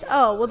size,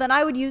 then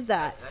I would use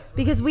that.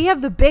 Because we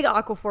have the big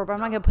Aquaphor, but I'm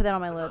not going to put that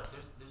on my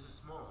lips. There's a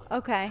small one.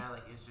 Okay. Yeah,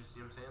 like, it's just,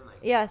 you know what I'm saying? Like,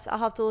 Yes, I'll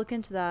have to look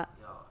into that.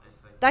 yo,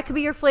 it's like, That could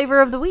be your flavor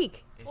of the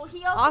week. Well,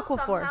 he also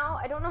Aquaphor. somehow,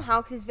 I don't know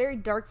how, because he's very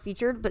dark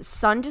featured, but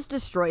sun just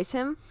destroys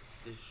him.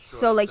 destroyed.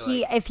 So, like,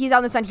 if he's out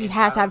in the sun, he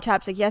has to have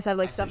chapstick. He has to have,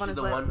 like, It's stuff on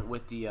usually his the lip. one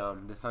with the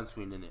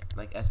sunscreen in it,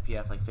 like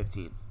SPF like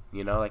 15.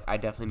 You know, like I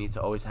definitely need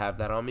to always have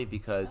that on me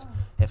because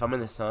if I'm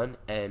in the sun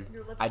and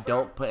I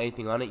don't put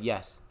anything on it,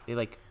 yes, they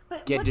like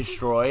But get what is-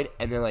 destroyed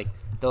and they'll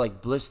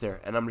like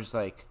blister, and I'm just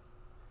like,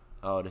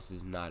 oh, this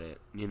is not it.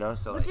 You know,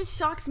 so What like, just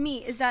shocks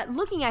me is that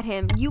looking at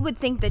him, you would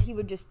think that he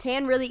would just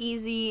tan really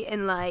easy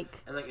and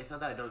like. and like it's not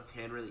that I don't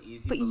tan really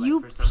easy, But like,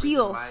 you for some reason,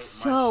 peel my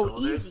so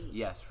shoulders- easy.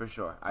 Yes, for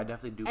sure. I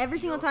definitely do. Every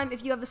single peel. time,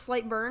 if you have a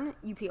slight burn,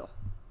 you peel,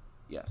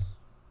 Yes.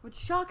 which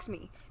shocks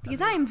me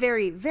because I am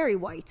very, very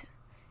white,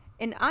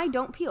 and I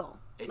don't peel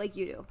like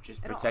you do.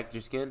 Just at all. protect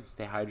your skin,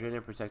 stay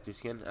hydrated, protect your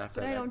skin. And I feel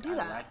But like I don't do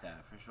that. I like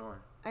that for sure.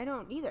 I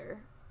don't either.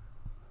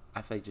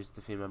 I feel like just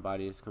the female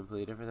body is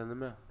completely different than the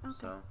male. Okay.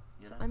 So,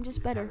 you So know, I'm just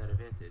you better. Have that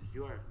advantage.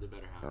 You are the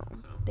better half.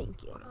 So.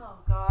 Thank you. Oh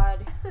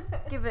God,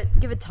 give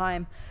it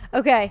time.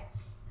 Okay,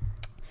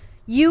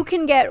 you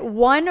can get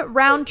one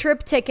round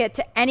trip ticket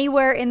to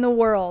anywhere in the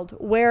world.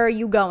 Where are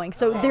you going?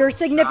 So your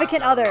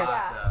significant other,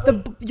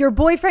 your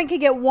boyfriend can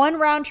get one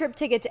round trip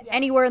ticket to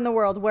anywhere in the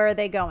world. Where are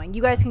they going?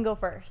 You guys can go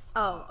first.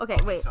 Oh, okay.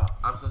 Wait. So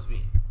I'm supposed to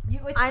be.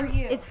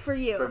 It's for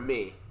you. For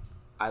me,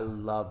 I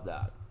love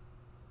that.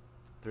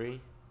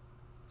 3,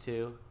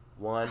 2,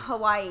 1.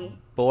 Hawaii.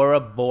 Bora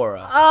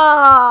Bora.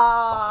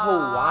 Oh.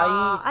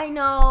 Hawaii? I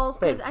know.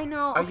 Because Babe, I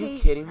know. are Okay, you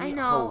kidding me? I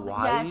know.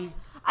 Hawaii? Yes.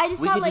 I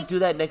just We thought could like. just do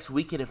that next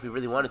weekend if we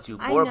really wanted to.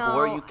 I Bora know.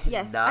 Bora, you cannot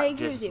yes, I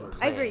agree just with you. I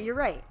plan. agree. You're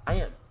right. I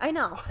am. I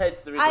know.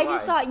 That's the reason I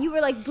just why. thought you were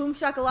like boom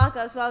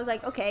shakalaka, so I was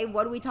like, okay,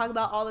 what do we talk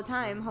about all the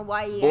time?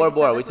 Hawaii. I Bora just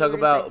thought Bora. We that's what talk were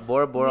gonna about say.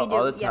 Bora Bora We do,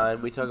 all the time.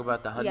 yes. We talk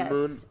about the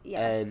honeymoon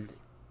Yes. and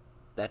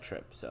that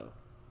trip. So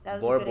That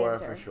was a Bora good Bora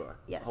answer. for sure.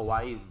 Yes.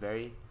 Hawaii is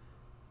very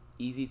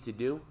easy to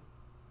do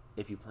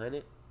if you plan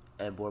it,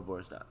 and Bora Bora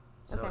is not.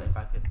 So Okay. if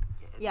I could get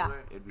Yeah.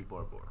 anywhere, it'd be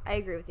Bora Bora. I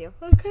agree with you.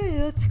 Okay,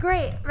 that's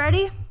great.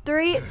 Ready?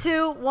 3,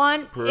 2,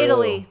 1. Peru.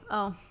 Italy.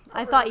 Oh,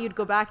 I thought you'd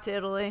go back to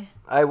Italy.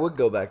 I would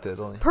go back to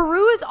Italy.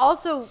 Peru is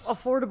also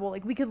affordable.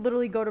 Like we could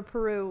literally go to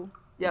Peru.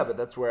 Yeah, but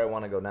that's where I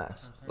want to go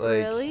next. Like,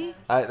 Really?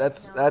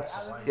 That's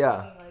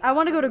yeah. I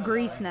want to go to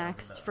Greece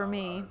next for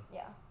me.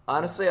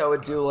 Honestly, I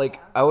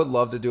would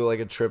love to do like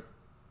a trip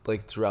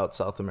like throughout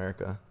South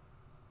America.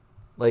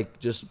 Like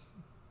just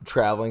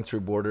traveling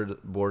through border to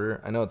border.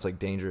 I know it's like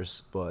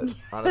dangerous, but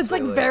honestly, It's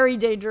like very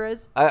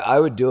dangerous. I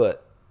would do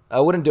it. I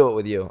wouldn't do it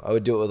with you. I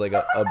would do it with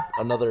like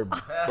another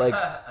like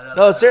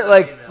no,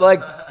 seriously,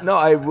 like no,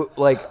 I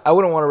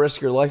wouldn't want to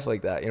risk your life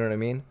like that. You know what I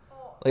mean?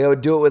 Like I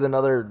would do it with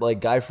another like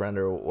guy friend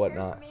or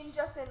whatnot.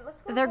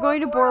 They're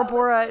going to Bora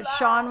Bora.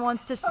 Sean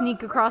wants to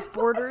sneak across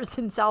borders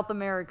in South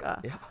America.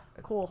 Yeah,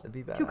 Cool. that'd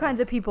be Two badass. kinds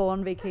of people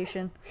on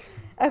vacation.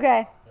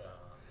 Okay.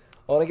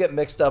 I want to get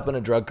mixed up in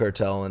a drug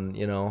cartel and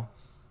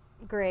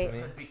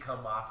Great.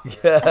 Become off.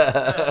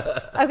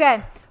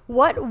 Okay.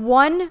 What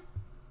one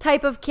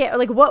type of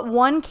what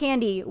one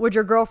candy would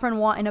your girlfriend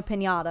want in a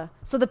piñata?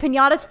 So the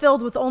piñata's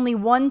filled with only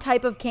one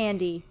type of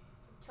candy.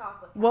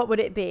 Chocolate. What would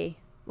it be?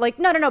 Like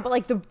no, but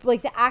like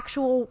the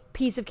actual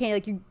piece of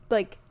candy,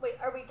 Wait,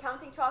 are we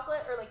counting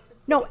chocolate or like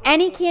specific? no,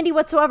 any candy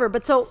whatsoever.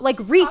 But so like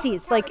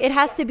Reese's, like it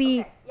has to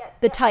be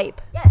the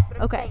type. Yes, but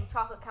I'm Okay. saying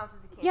chocolate counts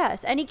as a candy.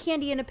 Yes, any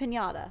candy in a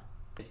piñata.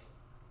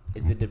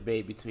 It's a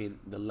debate between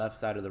the left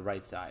side or the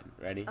right side.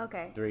 Ready?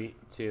 Okay. 3,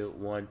 2,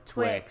 1. Twix.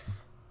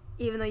 Twix.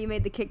 Even though you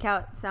made the Kit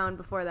Kat sound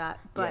before that,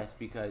 but Yes,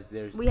 because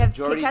there's we have Kit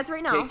majority Kats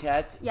right now. Kit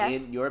Kats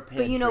yes. in your pantry.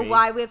 But you know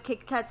why we have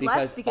Kit Kats Because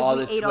left? Because all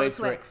we the ate all the Twix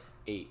were Twix.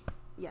 8.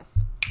 Yes,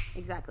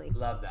 exactly.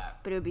 Love that.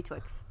 But it would be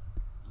Twix.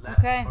 Left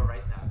Okay. or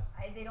right side?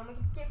 They don't make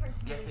a difference.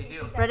 Yes, they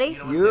do. Ready? You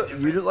know what's the You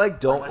difference? just like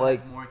don't One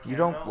like has more you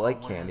don't caramel,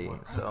 like one has candy, more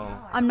so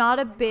I'm not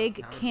a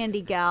big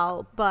candy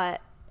gal,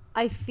 but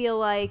I feel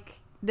like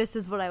this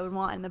is what I would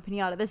want in the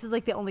piñata. This is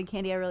like the only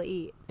candy I really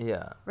eat.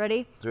 yeah.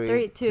 Ready? 3,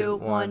 3, 2, 2,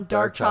 1. 1.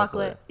 Dark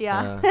chocolate.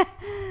 Yeah.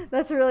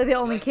 That's really the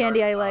only Like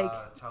candy I dark,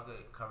 like.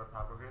 Chocolate covered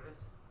pomegranates?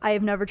 I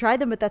have never tried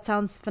them, but that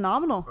sounds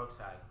phenomenal.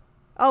 Brookside.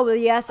 Oh, well,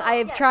 yes, I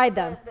have yes, tried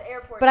them. the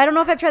airport. But I don't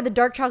know if I've tried the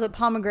dark chocolate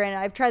pomegranate.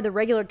 I've tried the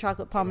regular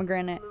chocolate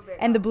pomegranate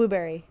and the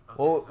blueberry.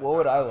 What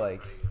would I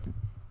like?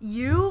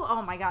 You?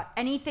 Oh my god.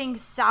 Anything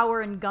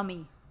sour and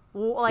gummy.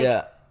 Like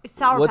Yeah.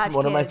 Sour What's Patch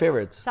one of my Kids.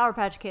 favorites? Sour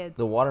Patch Kids.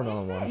 The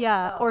watermelon ones.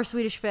 Yeah, or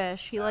Swedish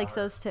Fish. He likes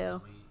those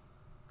too.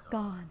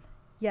 Gone.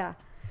 Yeah.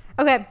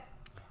 Okay.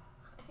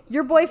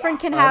 Your boyfriend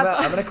can have.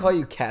 I'm gonna call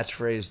you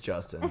Catchphrase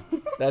Justin.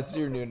 That's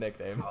your new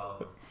nickname.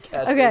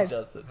 Catchphrase Okay.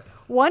 Justin.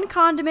 One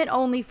condiment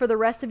only for the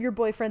rest of your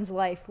boyfriend's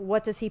life.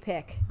 What does he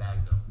pick?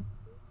 Magnum.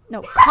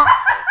 No,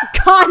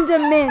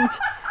 condiment,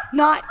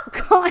 not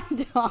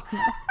condom.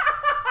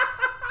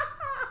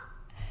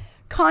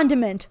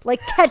 Condiment, like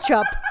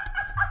ketchup.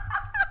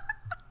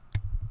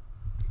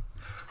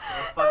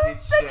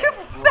 Such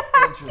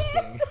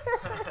Interesting.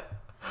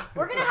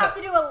 We're gonna have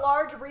to do a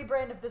large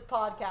rebrand of this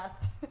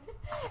podcast.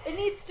 It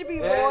needs to be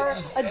Yeah, more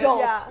just- adult.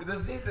 Yeah.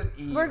 This needs an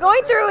E. We're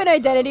going through an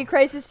identity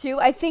crisis too.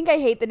 I think I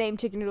hate the name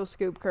Chicken Noodle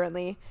Scoop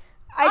currently.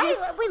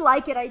 We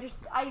like it.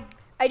 I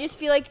I just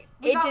feel like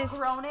we've it just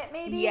outgrown it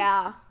maybe.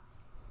 Yeah.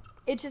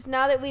 It's just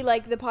now that we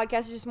like the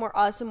podcast is just more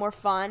us and more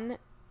fun.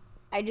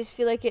 I just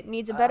feel like it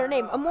needs a better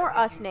name, a more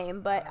us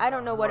name, but I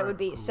don't know what it would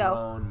be. So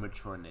grown,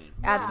 mature name.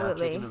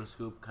 Absolutely. Chicken Noodle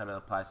Scoop kind of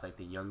applies to like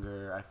the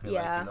younger. I feel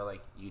Yeah. like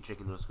like you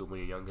Chicken Noodle Scoop when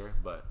you're younger,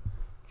 but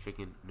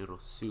Chicken Noodle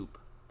Soup,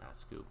 not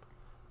Scoop.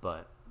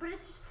 But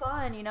it's just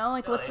fun, you know?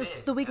 Like, No, what's it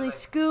is. the weekly Like,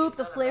 scoop, it's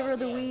the not flavor about- of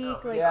the yeah, no,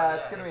 week? for Like, Yeah,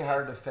 it's gonna be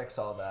hard to fix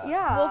all that.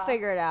 yeah. We'll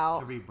figure it to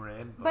out.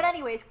 rebrand. But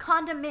anyways,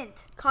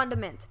 condiment.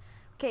 Condiment.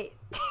 Okay.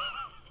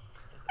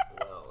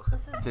 well,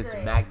 This is since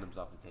great. Magnum's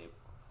off the table.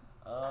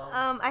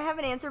 I have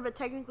an answer, but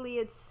technically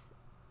it's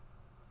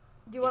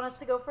Do you want us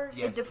to go first?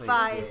 Yes, It's please.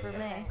 defied Yeah, for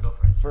yeah, me. Go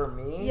for it. For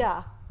me?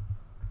 Yeah.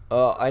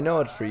 I know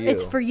it's for you.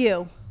 It's for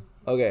you.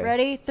 Okay.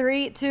 Ready?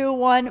 3, 2,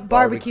 1. Barbecue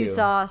Barbecue.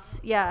 sauce.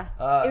 Yeah.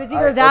 Uh, it was all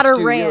either right, that let's or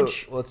do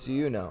ranch. You. Let's do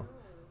you now.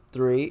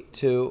 3,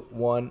 2,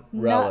 1.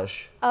 No-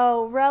 Relish.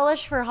 Oh,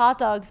 relish for hot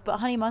dogs, but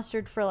honey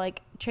mustard for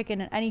like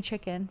chicken and any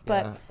chicken.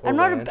 But Yeah, or I'm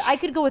not. ranch. I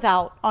could go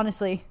without,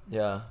 honestly.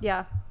 Yeah.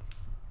 Yeah.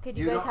 Okay,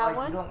 do you guys don't have like,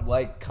 one? You don't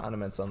like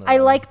condiments on the I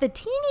like the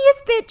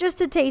teeniest bit just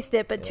to taste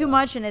it, but too Yeah.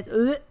 much and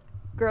it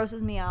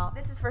grosses me out.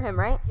 this is for him,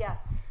 right?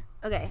 Yes.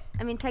 Okay.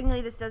 I mean,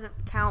 technically this doesn't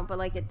count, but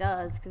like it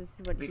does because this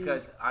is what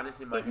Because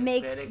honestly, my It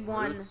makes Hispanic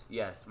one- roots,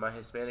 yes, my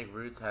Hispanic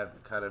roots have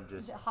kind of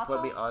just it hot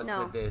put me sauce? onto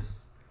No.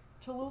 this.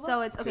 Cholula?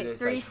 So it's To okay. this,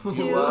 3, like, 2,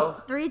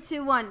 duo. 3,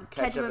 2, 1.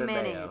 Ketchup and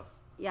mayo.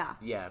 mayonnaise. Yeah.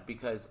 Yeah,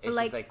 because it's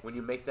like- just like when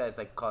you mix that, it's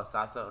like called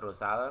salsa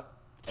rosada,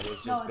 and it's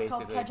just no, it's basically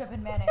called ketchup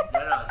and mayonnaise.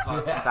 No, it's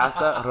called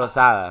salsa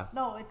rosada.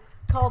 No, it's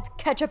called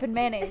ketchup and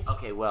mayonnaise.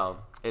 Okay, well,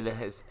 in the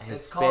called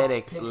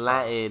Hispanic pig sauce.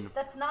 Latin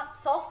That's not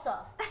salsa.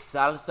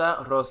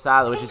 salsa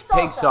rosada, which Pig is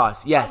pig salsa.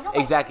 sauce. I Yes, know, I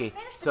exactly. speak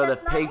Spanish, but So the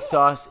that's not pig it.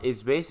 sauce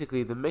is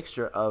basically the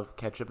mixture of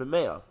ketchup and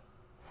mayo.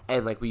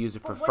 And like we use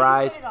it for But what do you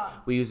fries. put it on?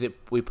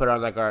 We put it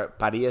on like our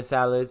parrilla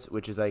salads,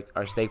 which is like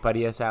our steak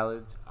parrilla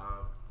salads.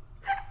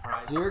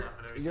 Fries So you're, and stuff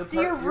and everything. you're,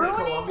 So you're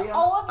ruining Colombian?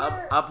 all of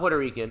your I'm Puerto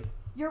Rican.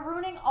 you're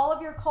ruining all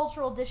of your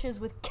cultural dishes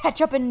with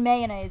ketchup and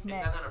mayonnaise It's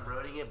not that mixed. I'm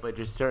ruining it, but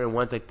just certain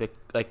ones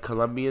like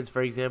Colombians,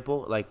 for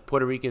example, like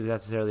Puerto Ricans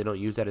necessarily don't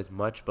use that as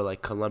much, but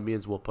like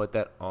Colombians will put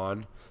that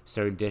on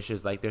certain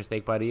dishes like their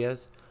steak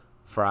parillas,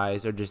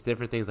 fries, or just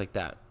different things like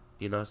that.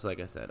 You know, so like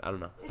I said, I don't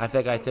know. I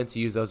think I tend to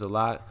use those a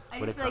lot. I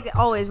when just it feel like comes-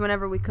 always,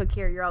 whenever we cook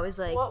here, you're always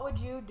like, What would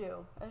you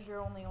do as your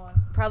only one?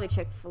 probably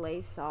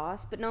Chick-fil-A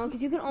sauce. But no,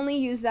 because you can only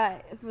use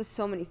that with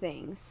so many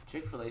things.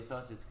 Chick-fil-A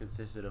sauce is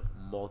consisted of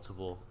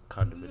multiple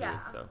condiments, Yeah.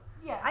 though.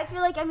 Yeah. I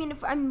feel like, I mean,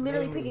 if I'm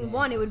literally Mainly picking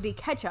one, it would be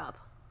mayonnaise. ketchup.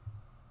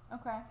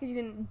 Okay. Because you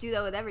can do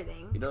that with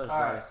everything. You know, there's All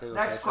not a right. single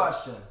Next ketchup.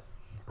 question.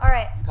 All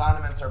right.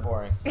 Condiments are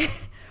boring.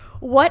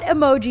 What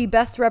emoji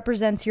best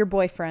represents your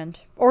boyfriend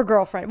or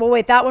girlfriend? Well,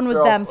 wait, that one was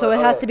them, so it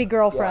has to be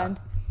girlfriend.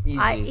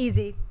 Yeah. Easy.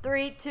 Easy.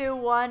 3, 2,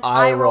 1.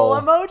 Eye Eye roll roll.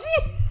 emoji.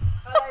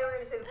 I thought you were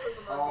going to say the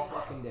poop All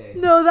fucking day.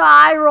 No, the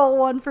eye roll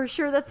one for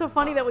sure. That's so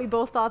funny that we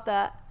both thought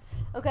that.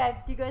 Okay,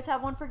 do you guys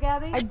have one for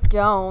Gabby? I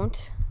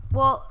don't.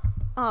 Well,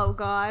 oh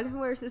God,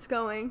 where's this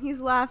going? He's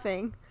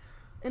laughing,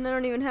 and I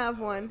don't even have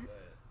one.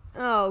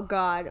 Oh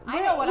God, I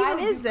know what even I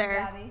would is do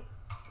there? For Gabby.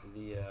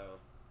 The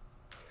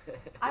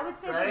I would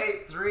say Ready?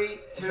 3,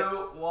 2,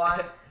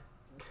 1.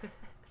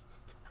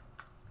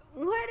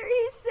 What are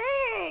you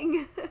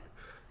saying?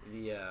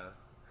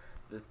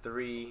 the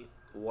 3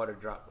 water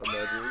drop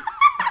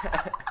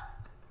emojis.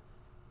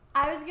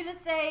 I was gonna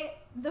say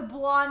the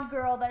blonde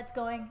girl that's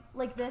going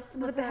like this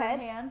with, the her head?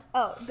 hand,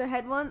 Oh, the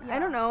head one. Yeah. I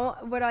don't know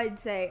what I'd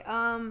say.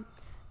 I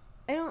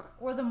don't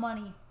or the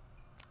money.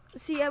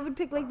 see. I would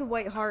pick like the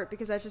white heart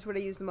because that's just what I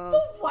use the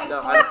most. White. No,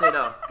 honestly,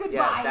 no. Goodbye.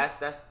 Yeah,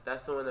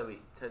 that's the one that we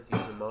tend to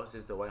use the most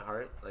is the white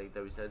heart, like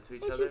that we send to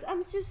each It's other. just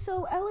I'm just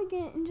so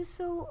elegant and just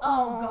so.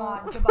 Oh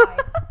God, goodbye.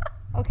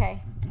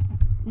 Okay.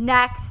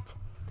 Next.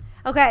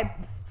 Okay,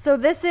 so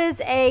this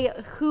is a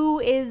who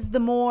is the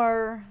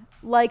more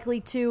likely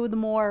to, the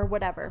more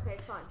whatever. Okay,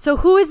 it's fine. So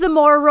who is the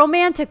more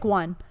romantic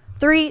one?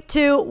 3,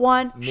 2,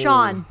 1. Me.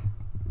 Sean.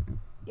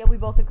 Yeah, we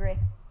both agree.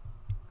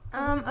 So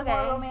who's the more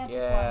okay. romantic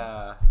one?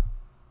 Yeah.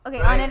 Okay,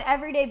 Right. on an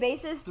everyday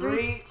basis,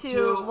 3, 2,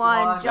 2, 1.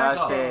 1,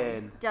 Justin.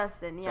 Justin.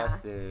 Justin, yeah.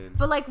 Justin.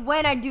 But like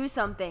when I do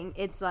something,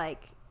 it's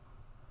like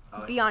Oh,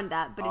 it's beyond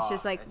that. But it's oh,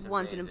 just like it's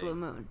once in a amazing. blue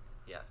moon.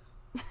 Yes.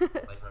 Like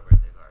my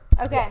birthday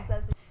card. Okay.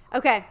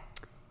 Okay.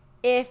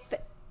 If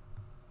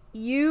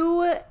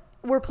you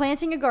were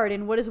planting a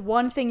garden, what is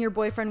one thing your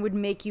boyfriend would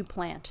make you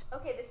plant?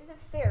 Okay, this isn't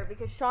fair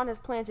because Sean has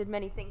planted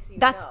many things. So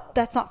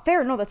That's not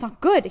fair. No, that's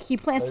not good. He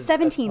plants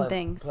 17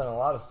 things. Plant a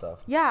lot of stuff.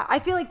 Yeah, I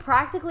feel like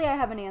practically I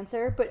have an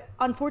answer, but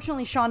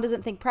unfortunately Sean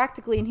doesn't think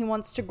practically and he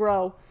wants to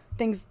grow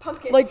things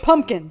Pumpkins. like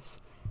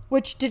pumpkins.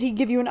 Which, did he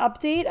give you an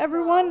update,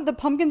 everyone? The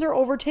pumpkins are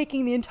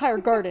overtaking the entire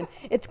garden.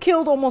 It's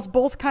killed almost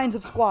both kinds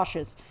of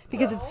squashes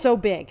because it's so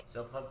big.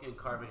 So pumpkin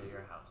carving at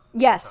your house.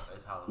 Yes.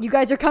 It's Halloween. You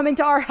guys are coming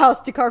to our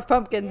house to carve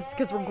pumpkins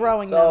because we're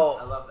growing them.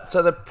 I love that.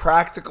 So the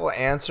practical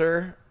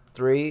answer: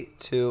 3,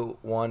 2,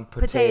 1.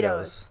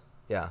 Potatoes.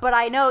 Yeah. But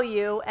I know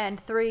you, and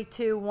 3,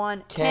 2,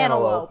 1.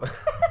 Cantaloupe. Cantaloupe.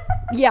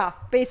 Yeah,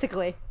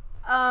 basically.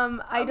 I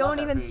love don't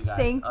that for you even guys,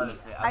 think.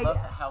 Honestly, I love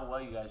how well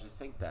you guys just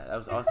think that. That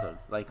was awesome.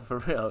 Like for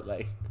real.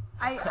 Like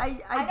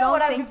I know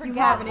what I don't would think you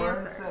forget. have an We're in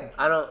answer. sync.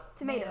 I don't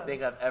Tomatoes.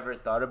 think I've ever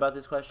thought about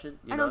this question.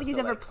 You I know, don't think he's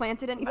so, ever like,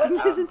 planted anything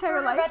his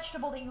entire life.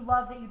 vegetable that you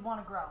love that you'd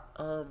want to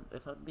grow?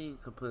 If I'm being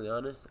completely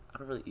honest, I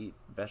don't really eat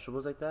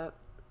vegetables like that.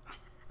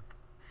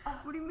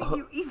 What do you mean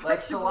you eat Like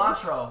vegetables?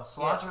 cilantro.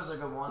 Cilantro's a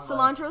good one.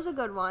 Cilantro's a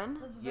good one.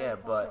 Yeah,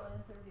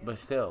 but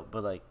still,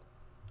 but like,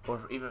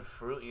 or even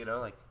fruit, you know,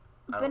 like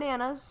I don't-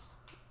 Bananas.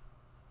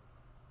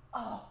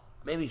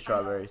 maybe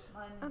strawberries.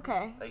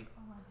 Okay. Like,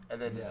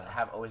 and then just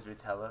have always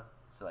Nutella.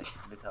 So like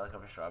Nutella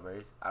covered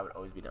strawberries. I would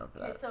always be down for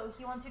that. Okay, so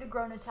he wants you to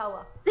grow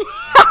Nutella.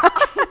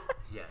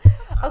 Yes.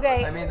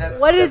 Okay. I mean, that's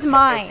what is that's,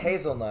 mine? It's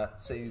hazelnut,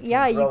 so you can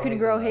Yeah, grow you can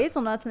grow hazelnut.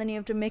 hazelnuts, and then you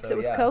have to mix So, it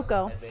with yes.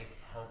 cocoa. And make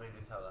homemade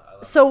Nutella. I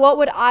love So what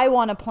would I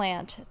want to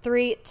plant?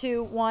 3,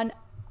 2, 1.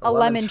 A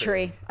lemon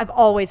tree. I've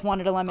always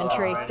wanted a lemon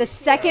tree. right. The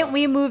second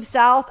we move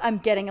south, I'm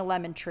getting a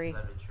lemon tree.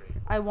 lemon tree.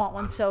 I want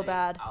one so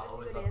bad. I'll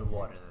always love the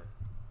water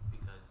then,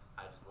 because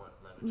I just want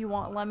lemon. You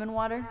want lemon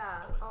water?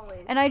 Yeah, always.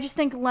 And I just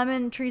think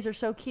lemon trees are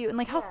so cute. And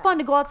like how fun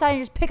to go outside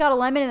and just pick out a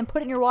lemon and then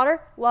put it in your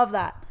water. Love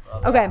that.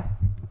 Okay.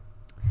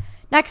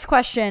 Next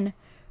question.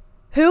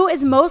 Who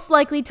is most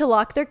likely to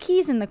lock their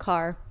keys in the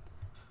car?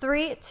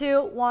 3,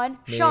 2, 1. Me.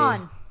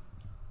 Sean.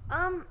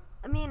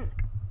 I mean,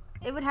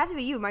 it would have to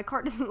be you. My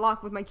car doesn't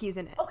lock with my keys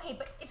in it. Okay,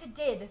 but if it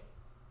did,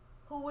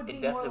 who would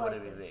It definitely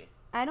wouldn't be me.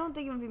 I don't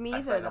think it would be me I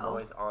either, feel like I'm though.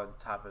 always on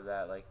top of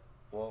that. Like,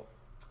 well,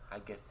 I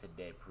guess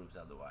today proves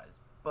otherwise.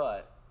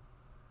 But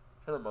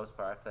for the most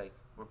part, I feel like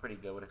we're pretty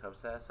good when it comes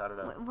to that. So I don't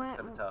know. What- It's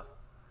kind of tough.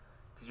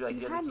 Because you're like,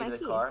 You you had have the my key to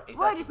key. the car. Well, I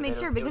Exactly, just but made then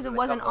sure was because it in the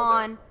wasn't cup holder.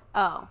 on.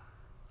 Oh,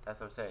 That's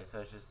what I'm saying. So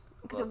it's just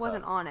a because it little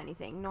wasn't tough. on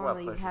anything. on,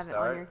 Normally you'd push to have it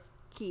on start. your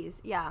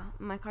keys. Yeah,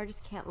 my car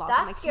just can't lock with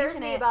my That keys scares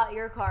in me it. about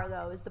your car,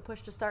 though, is the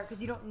push to start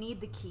because you don't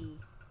need the key.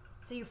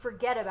 So you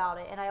forget about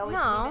it, and I always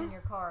No. leave it in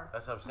your car.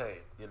 That's what I'm saying.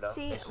 You know,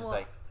 See, it's just well,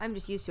 like, I'm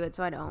just used to it,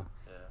 so I don't.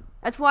 yeah.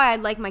 That's why I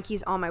like my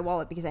keys on my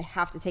wallet because I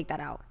have to take that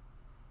out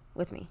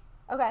with me.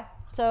 Okay,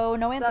 so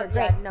no answer.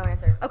 Great. Yeah, no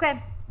answer.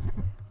 Okay.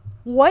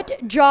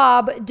 What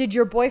job did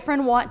your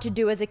boyfriend want to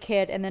do as a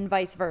kid and then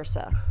vice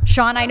versa?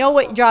 Sean, I know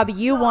what job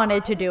you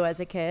wanted to do as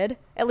a kid.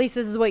 At least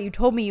this is what you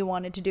told me you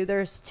wanted to do.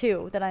 There's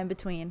 2 that I'm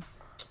between.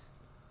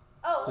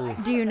 Oh,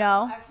 Do you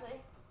know?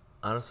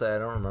 Honestly, I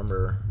don't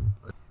remember.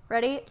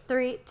 Ready?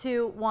 3,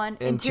 2, 1.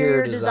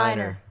 Interior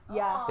designer.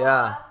 Yeah.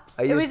 Yeah,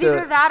 I used It was to.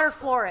 either that or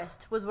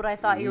florist was what I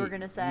thought you were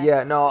going to say.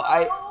 Yeah, no,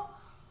 I.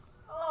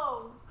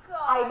 Oh God!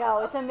 I know,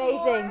 it's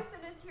amazing.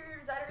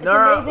 No,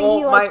 no, amazing well,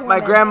 he likes my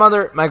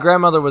women.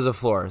 grandmother was a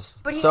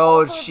florist, But he's so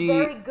also she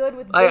very good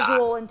with like,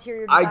 visual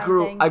interior design I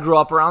things. grew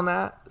up around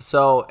that,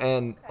 so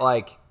and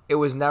like it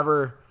was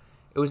never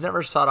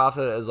sought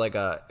after as like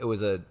a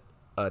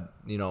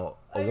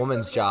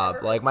woman's job.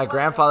 Like my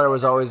grandfather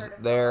was always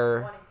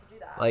there,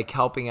 like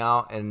helping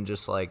out and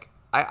just like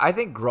I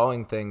think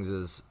growing things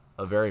is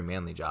a very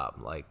manly job.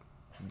 Like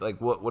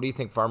what do you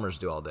think farmers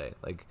do all day?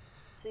 Like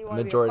So you want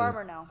to be a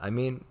farmer now? I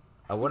mean,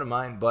 I wouldn't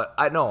mind, but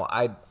I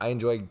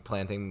enjoy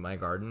planting my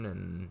garden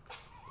and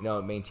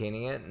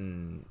maintaining it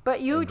and.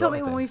 But you and told me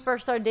growing when we things.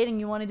 first started dating,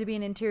 you wanted to be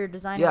an interior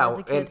designer Yeah, as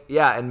a kid.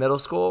 in middle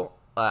school,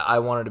 I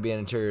wanted to be an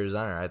interior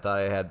designer. I thought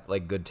I had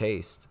like good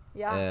taste.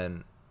 Yeah.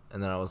 And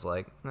then I was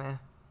like, nah.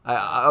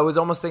 I was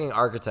almost thinking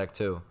architect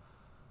too,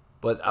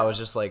 but I was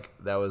just like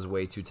that was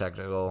way too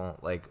technical.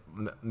 Like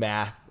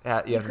math, you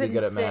have to be couldn't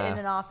good at sit math. in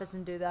an office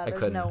and do that. I There's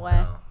couldn't. no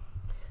way.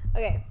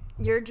 Okay,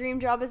 your dream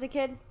job as a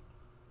kid?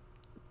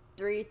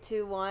 3,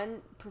 2,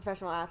 1.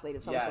 Professional athlete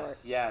of some Yes,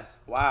 sort. yes.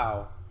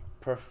 Wow.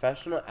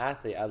 Professional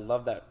athlete. I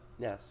love that.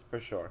 Yes, for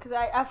sure. Because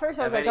at first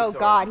I was Of like, any oh sort.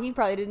 God, he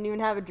probably didn't even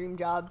have a dream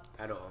job.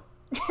 At all.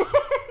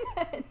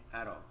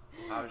 At all.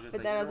 I was just But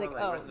like, then I was you like,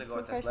 know what, oh, we're just gonna go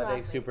with professional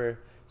athletics, athlete.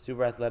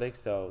 super athletic.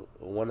 So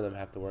one of them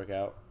have to work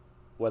out.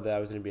 Whether I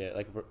was gonna be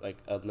like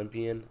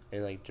Olympian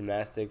in like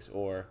gymnastics,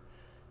 or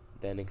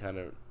then it kind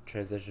of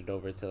transitioned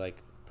over to like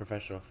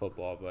professional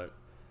football. But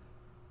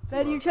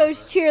Then you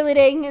chose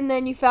cheerleading, and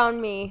then you found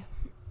me.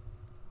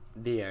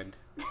 the end.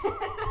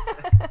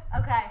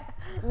 Okay.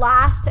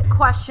 Last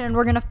question.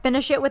 We're going to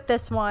finish it with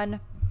this one.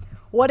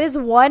 What is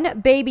one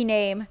baby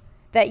name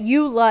that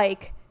you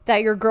like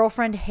that your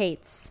girlfriend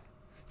hates?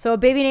 So a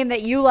baby name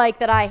that you like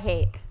that I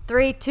hate.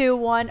 3, 2,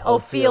 1.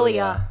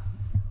 Ophelia.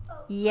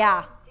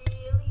 Yeah.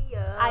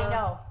 I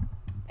know.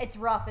 It's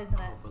rough, isn't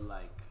it? But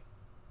like,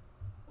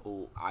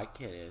 oh, I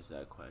can't answer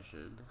that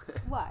question.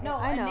 What? No,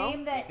 I a know.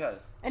 name that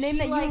Because A name she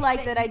that you likes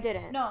like that I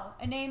didn't. No,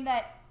 a name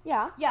that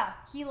Yeah.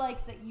 he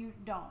likes that you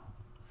don't.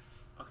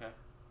 okay,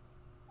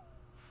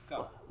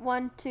 go.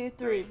 1, 2,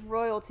 3.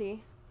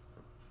 Royalty.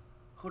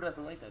 Who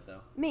doesn't like that though?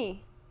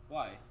 Me.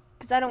 Why?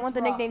 Because I don't want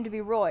the rough. nickname to be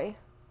Roy.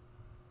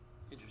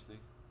 Interesting.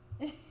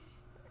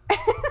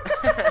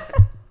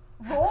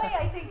 Roy,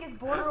 I think, is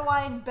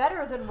borderline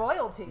better than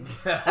royalty.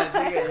 I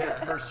think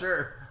it, for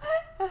sure.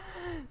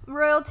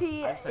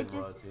 Royalty. I said It just.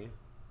 royalty.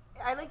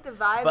 I like the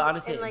vibe. But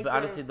honestly, and, like, the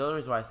only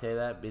reason why I say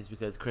that is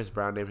because Chris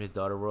Brown named his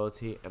daughter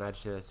Royalty, and I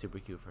just think that's super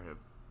cute for him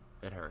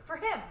and her. For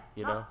him,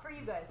 You not know? for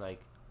you guys. Like,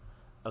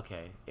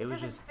 okay, it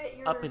was doesn't just fit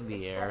your up in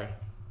the air.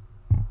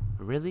 aesthetic.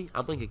 Really?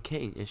 I'm like a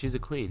king, and she's a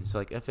queen, so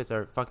like it fits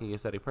our fucking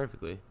aesthetic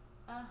perfectly.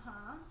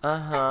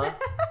 Uh-huh.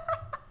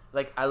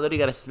 Like I literally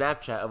got a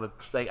Snapchat of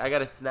I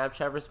got a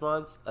Snapchat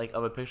response like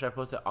of a picture I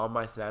posted on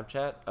my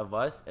Snapchat of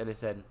us, and it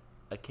said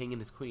a king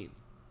and his queen.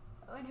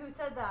 And who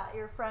said that?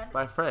 Your friend?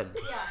 My friend.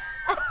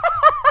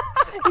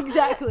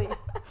 Exactly.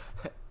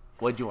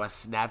 What, do you want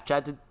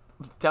Snapchat to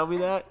tell me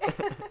that?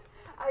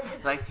 I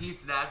just, Like, to you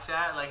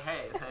Snapchat? Like,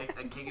 hey, like,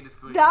 I'm king of the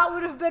squeeze. that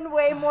would have been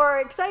way more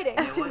exciting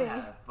They to would me.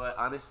 have, but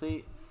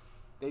honestly,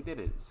 they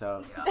didn't,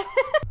 so.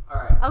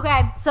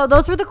 Okay, so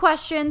those were the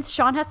questions.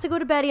 Sean has to go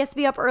to bed. He has to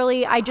be up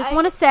early. I just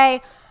want to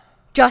say,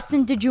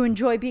 Justin, did you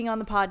enjoy being on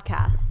the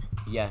podcast?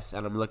 Yes,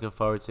 and I'm looking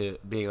forward to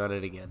being on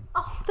it again.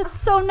 Oh, that's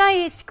so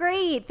nice.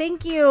 Great.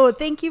 Thank you.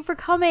 Thank you for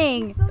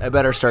coming. I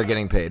better start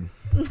getting paid.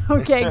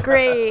 Okay,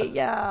 great.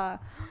 Yeah.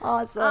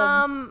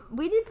 Awesome.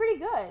 We did pretty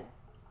good.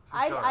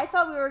 sure. I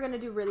thought we were gonna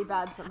do really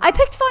bad somehow. I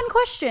picked fun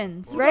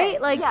questions,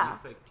 right? Like, yeah.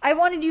 I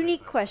wanted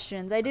unique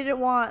questions. I didn't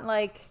want,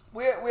 like,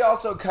 We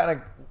also kind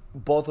of,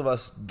 both of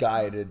us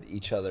guided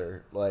each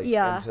other, like,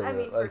 Yeah. into the, I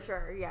mean, like, for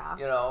sure, yeah.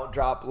 you know,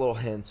 drop little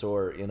hints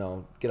or, you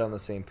know, get on the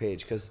same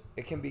page. Because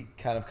it can be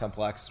kind of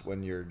complex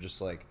when you're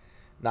just, like,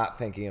 not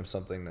thinking of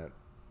something that,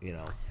 you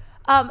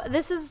know.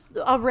 this is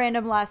a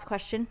random last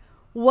question.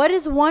 What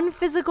is one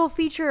physical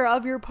feature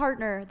of your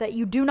partner that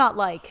you do not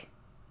like?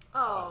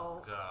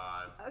 Oh.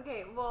 God.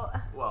 Okay, well,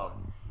 Well,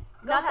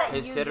 not that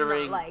you do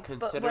Considering- not like,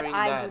 but what considering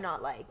I that- do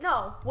not like.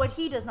 No, what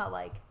he does not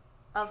like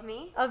Of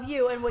me? of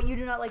you and what you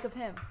do not like of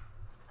him.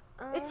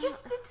 It's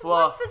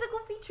Well, one physical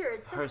feature.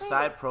 It's her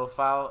side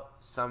profile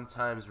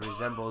sometimes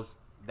resembles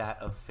that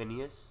of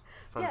Phineas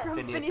from Yeah, from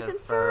Phineas, Phineas and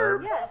and Ferb.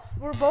 Ferb. Yes,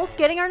 we're both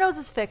getting our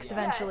noses fixed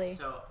eventually.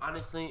 So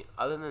honestly,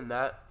 other than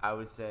that, I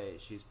would say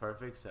she's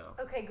perfect. So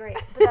Okay, great.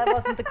 But that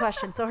wasn't the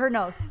question. So her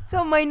nose.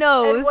 So my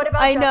nose. And what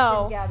about I Justin,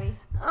 know. Gabby?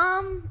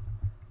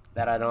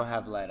 that I don't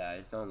have light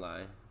eyes. Don't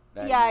lie.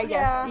 That Yeah, I you-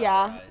 guess.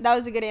 Yeah, that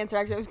was a good answer.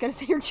 Actually, I was gonna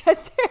say your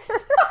chest hair.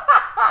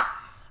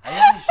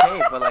 I usually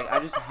shave, but like I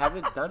just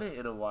haven't done it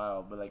in a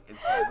while. But like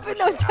it's. But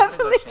no,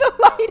 definitely the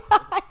light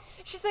eye.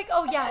 She's like,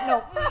 oh yeah,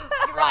 no,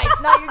 your eyes,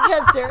 not your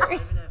chest hair.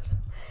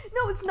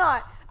 No, it's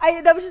not.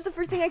 That was just the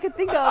first thing I could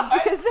think of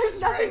because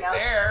there's nothing else.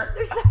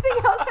 There's nothing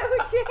else I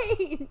would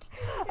change.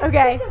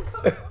 Okay,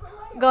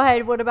 go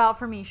ahead. What about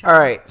for me, Sean? All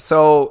right,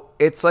 so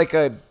it's like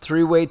a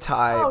three-way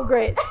tie Oh,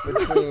 great.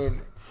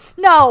 between.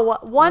 No,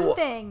 one Wha-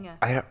 thing.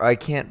 I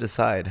can't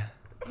decide.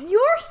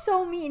 You're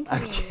so mean to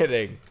I'm me.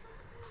 kidding.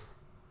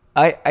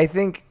 I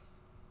think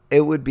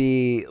it would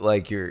be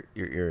like your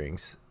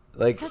earrings.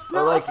 Like That's or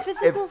not a like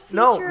physical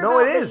no, feature it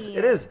about is. me.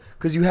 It is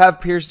because you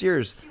have pierced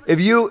ears. If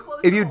you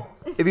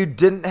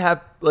didn't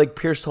have like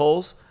pierced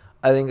holes,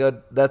 I think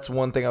that's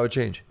one thing I would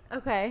change.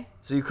 Okay.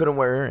 So you couldn't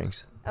wear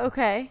earrings.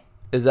 Okay.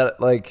 Is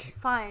that like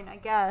Fine, I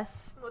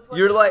guess.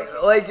 you're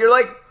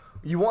like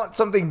you want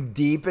something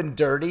deep and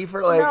dirty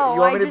for like No, you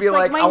want I me to be just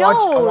like like my I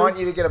want nose.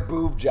 you to get a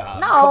boob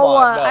job. No, Come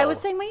on, no. I was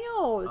saying my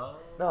nose.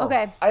 No.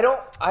 Okay. I don't.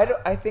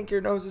 I think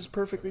your nose is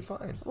perfectly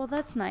fine. Well,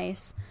 that's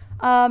nice.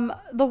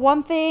 The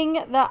one thing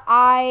that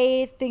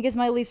I think is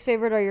my least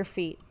favorite are your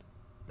feet.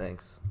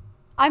 Thanks.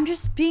 I'm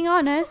just being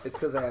honest. It's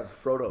because I have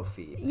Frodo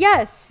feet,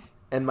 Yes.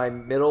 and my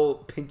middle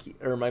pinky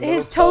or my middle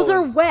His toes toe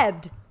are is-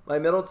 webbed. My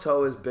middle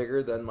toe is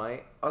bigger than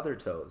my other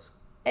toes.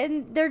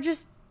 And they're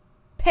just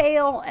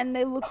pale and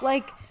they look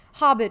like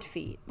hobbit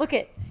feet. Look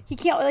at, he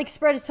can't like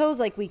spread his toes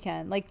like we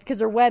can, like because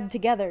they're webbed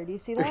together. Do you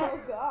see that? Oh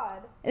God.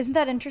 Isn't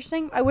that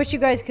interesting? I wish you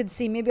guys could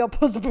see. Maybe I'll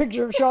post a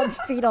picture of Sean's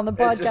feet on the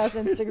podcast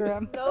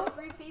Instagram. No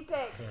free feet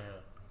pics.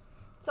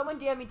 Someone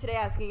DM me today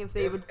asking if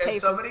they would if pay for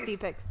somebody's- feet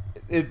pics.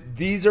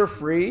 These are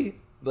free.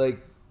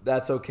 Like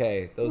that's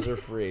okay. Those are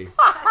free.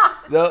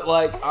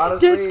 Like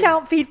honestly,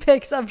 Discount feet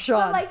pics of Sean.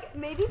 But like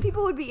maybe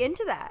people would be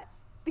into that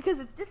because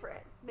it's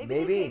different. Maybe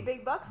they pay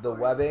big bucks the for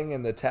it. webbing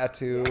and the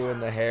tattoo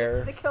and the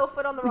hair. The kill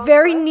foot on the wrong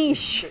Very foot.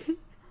 niche.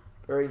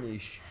 Very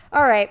niche.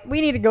 All right, we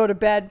need to go to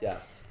bed.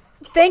 Yes.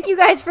 Thank you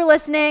guys for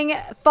listening.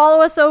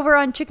 Follow us over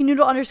on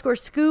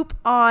chickennoodle_scoop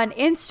on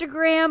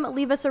Instagram.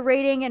 Leave us a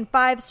rating and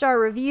 5-star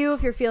review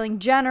if you're feeling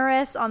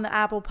generous on the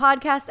Apple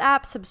Podcast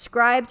app.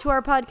 Subscribe to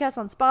our podcast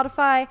on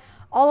Spotify.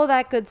 All of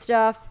that good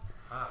stuff.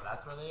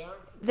 That's where they are.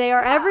 They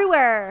are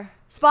everywhere.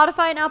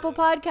 Spotify and Apple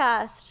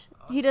Podcast.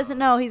 He doesn't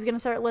know. He's going to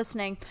start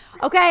listening.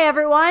 Okay,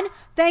 everyone.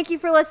 Thank you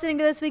for listening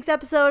to this week's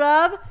episode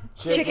of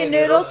Chicken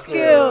Noodle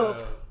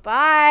Scoop.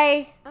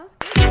 Bye.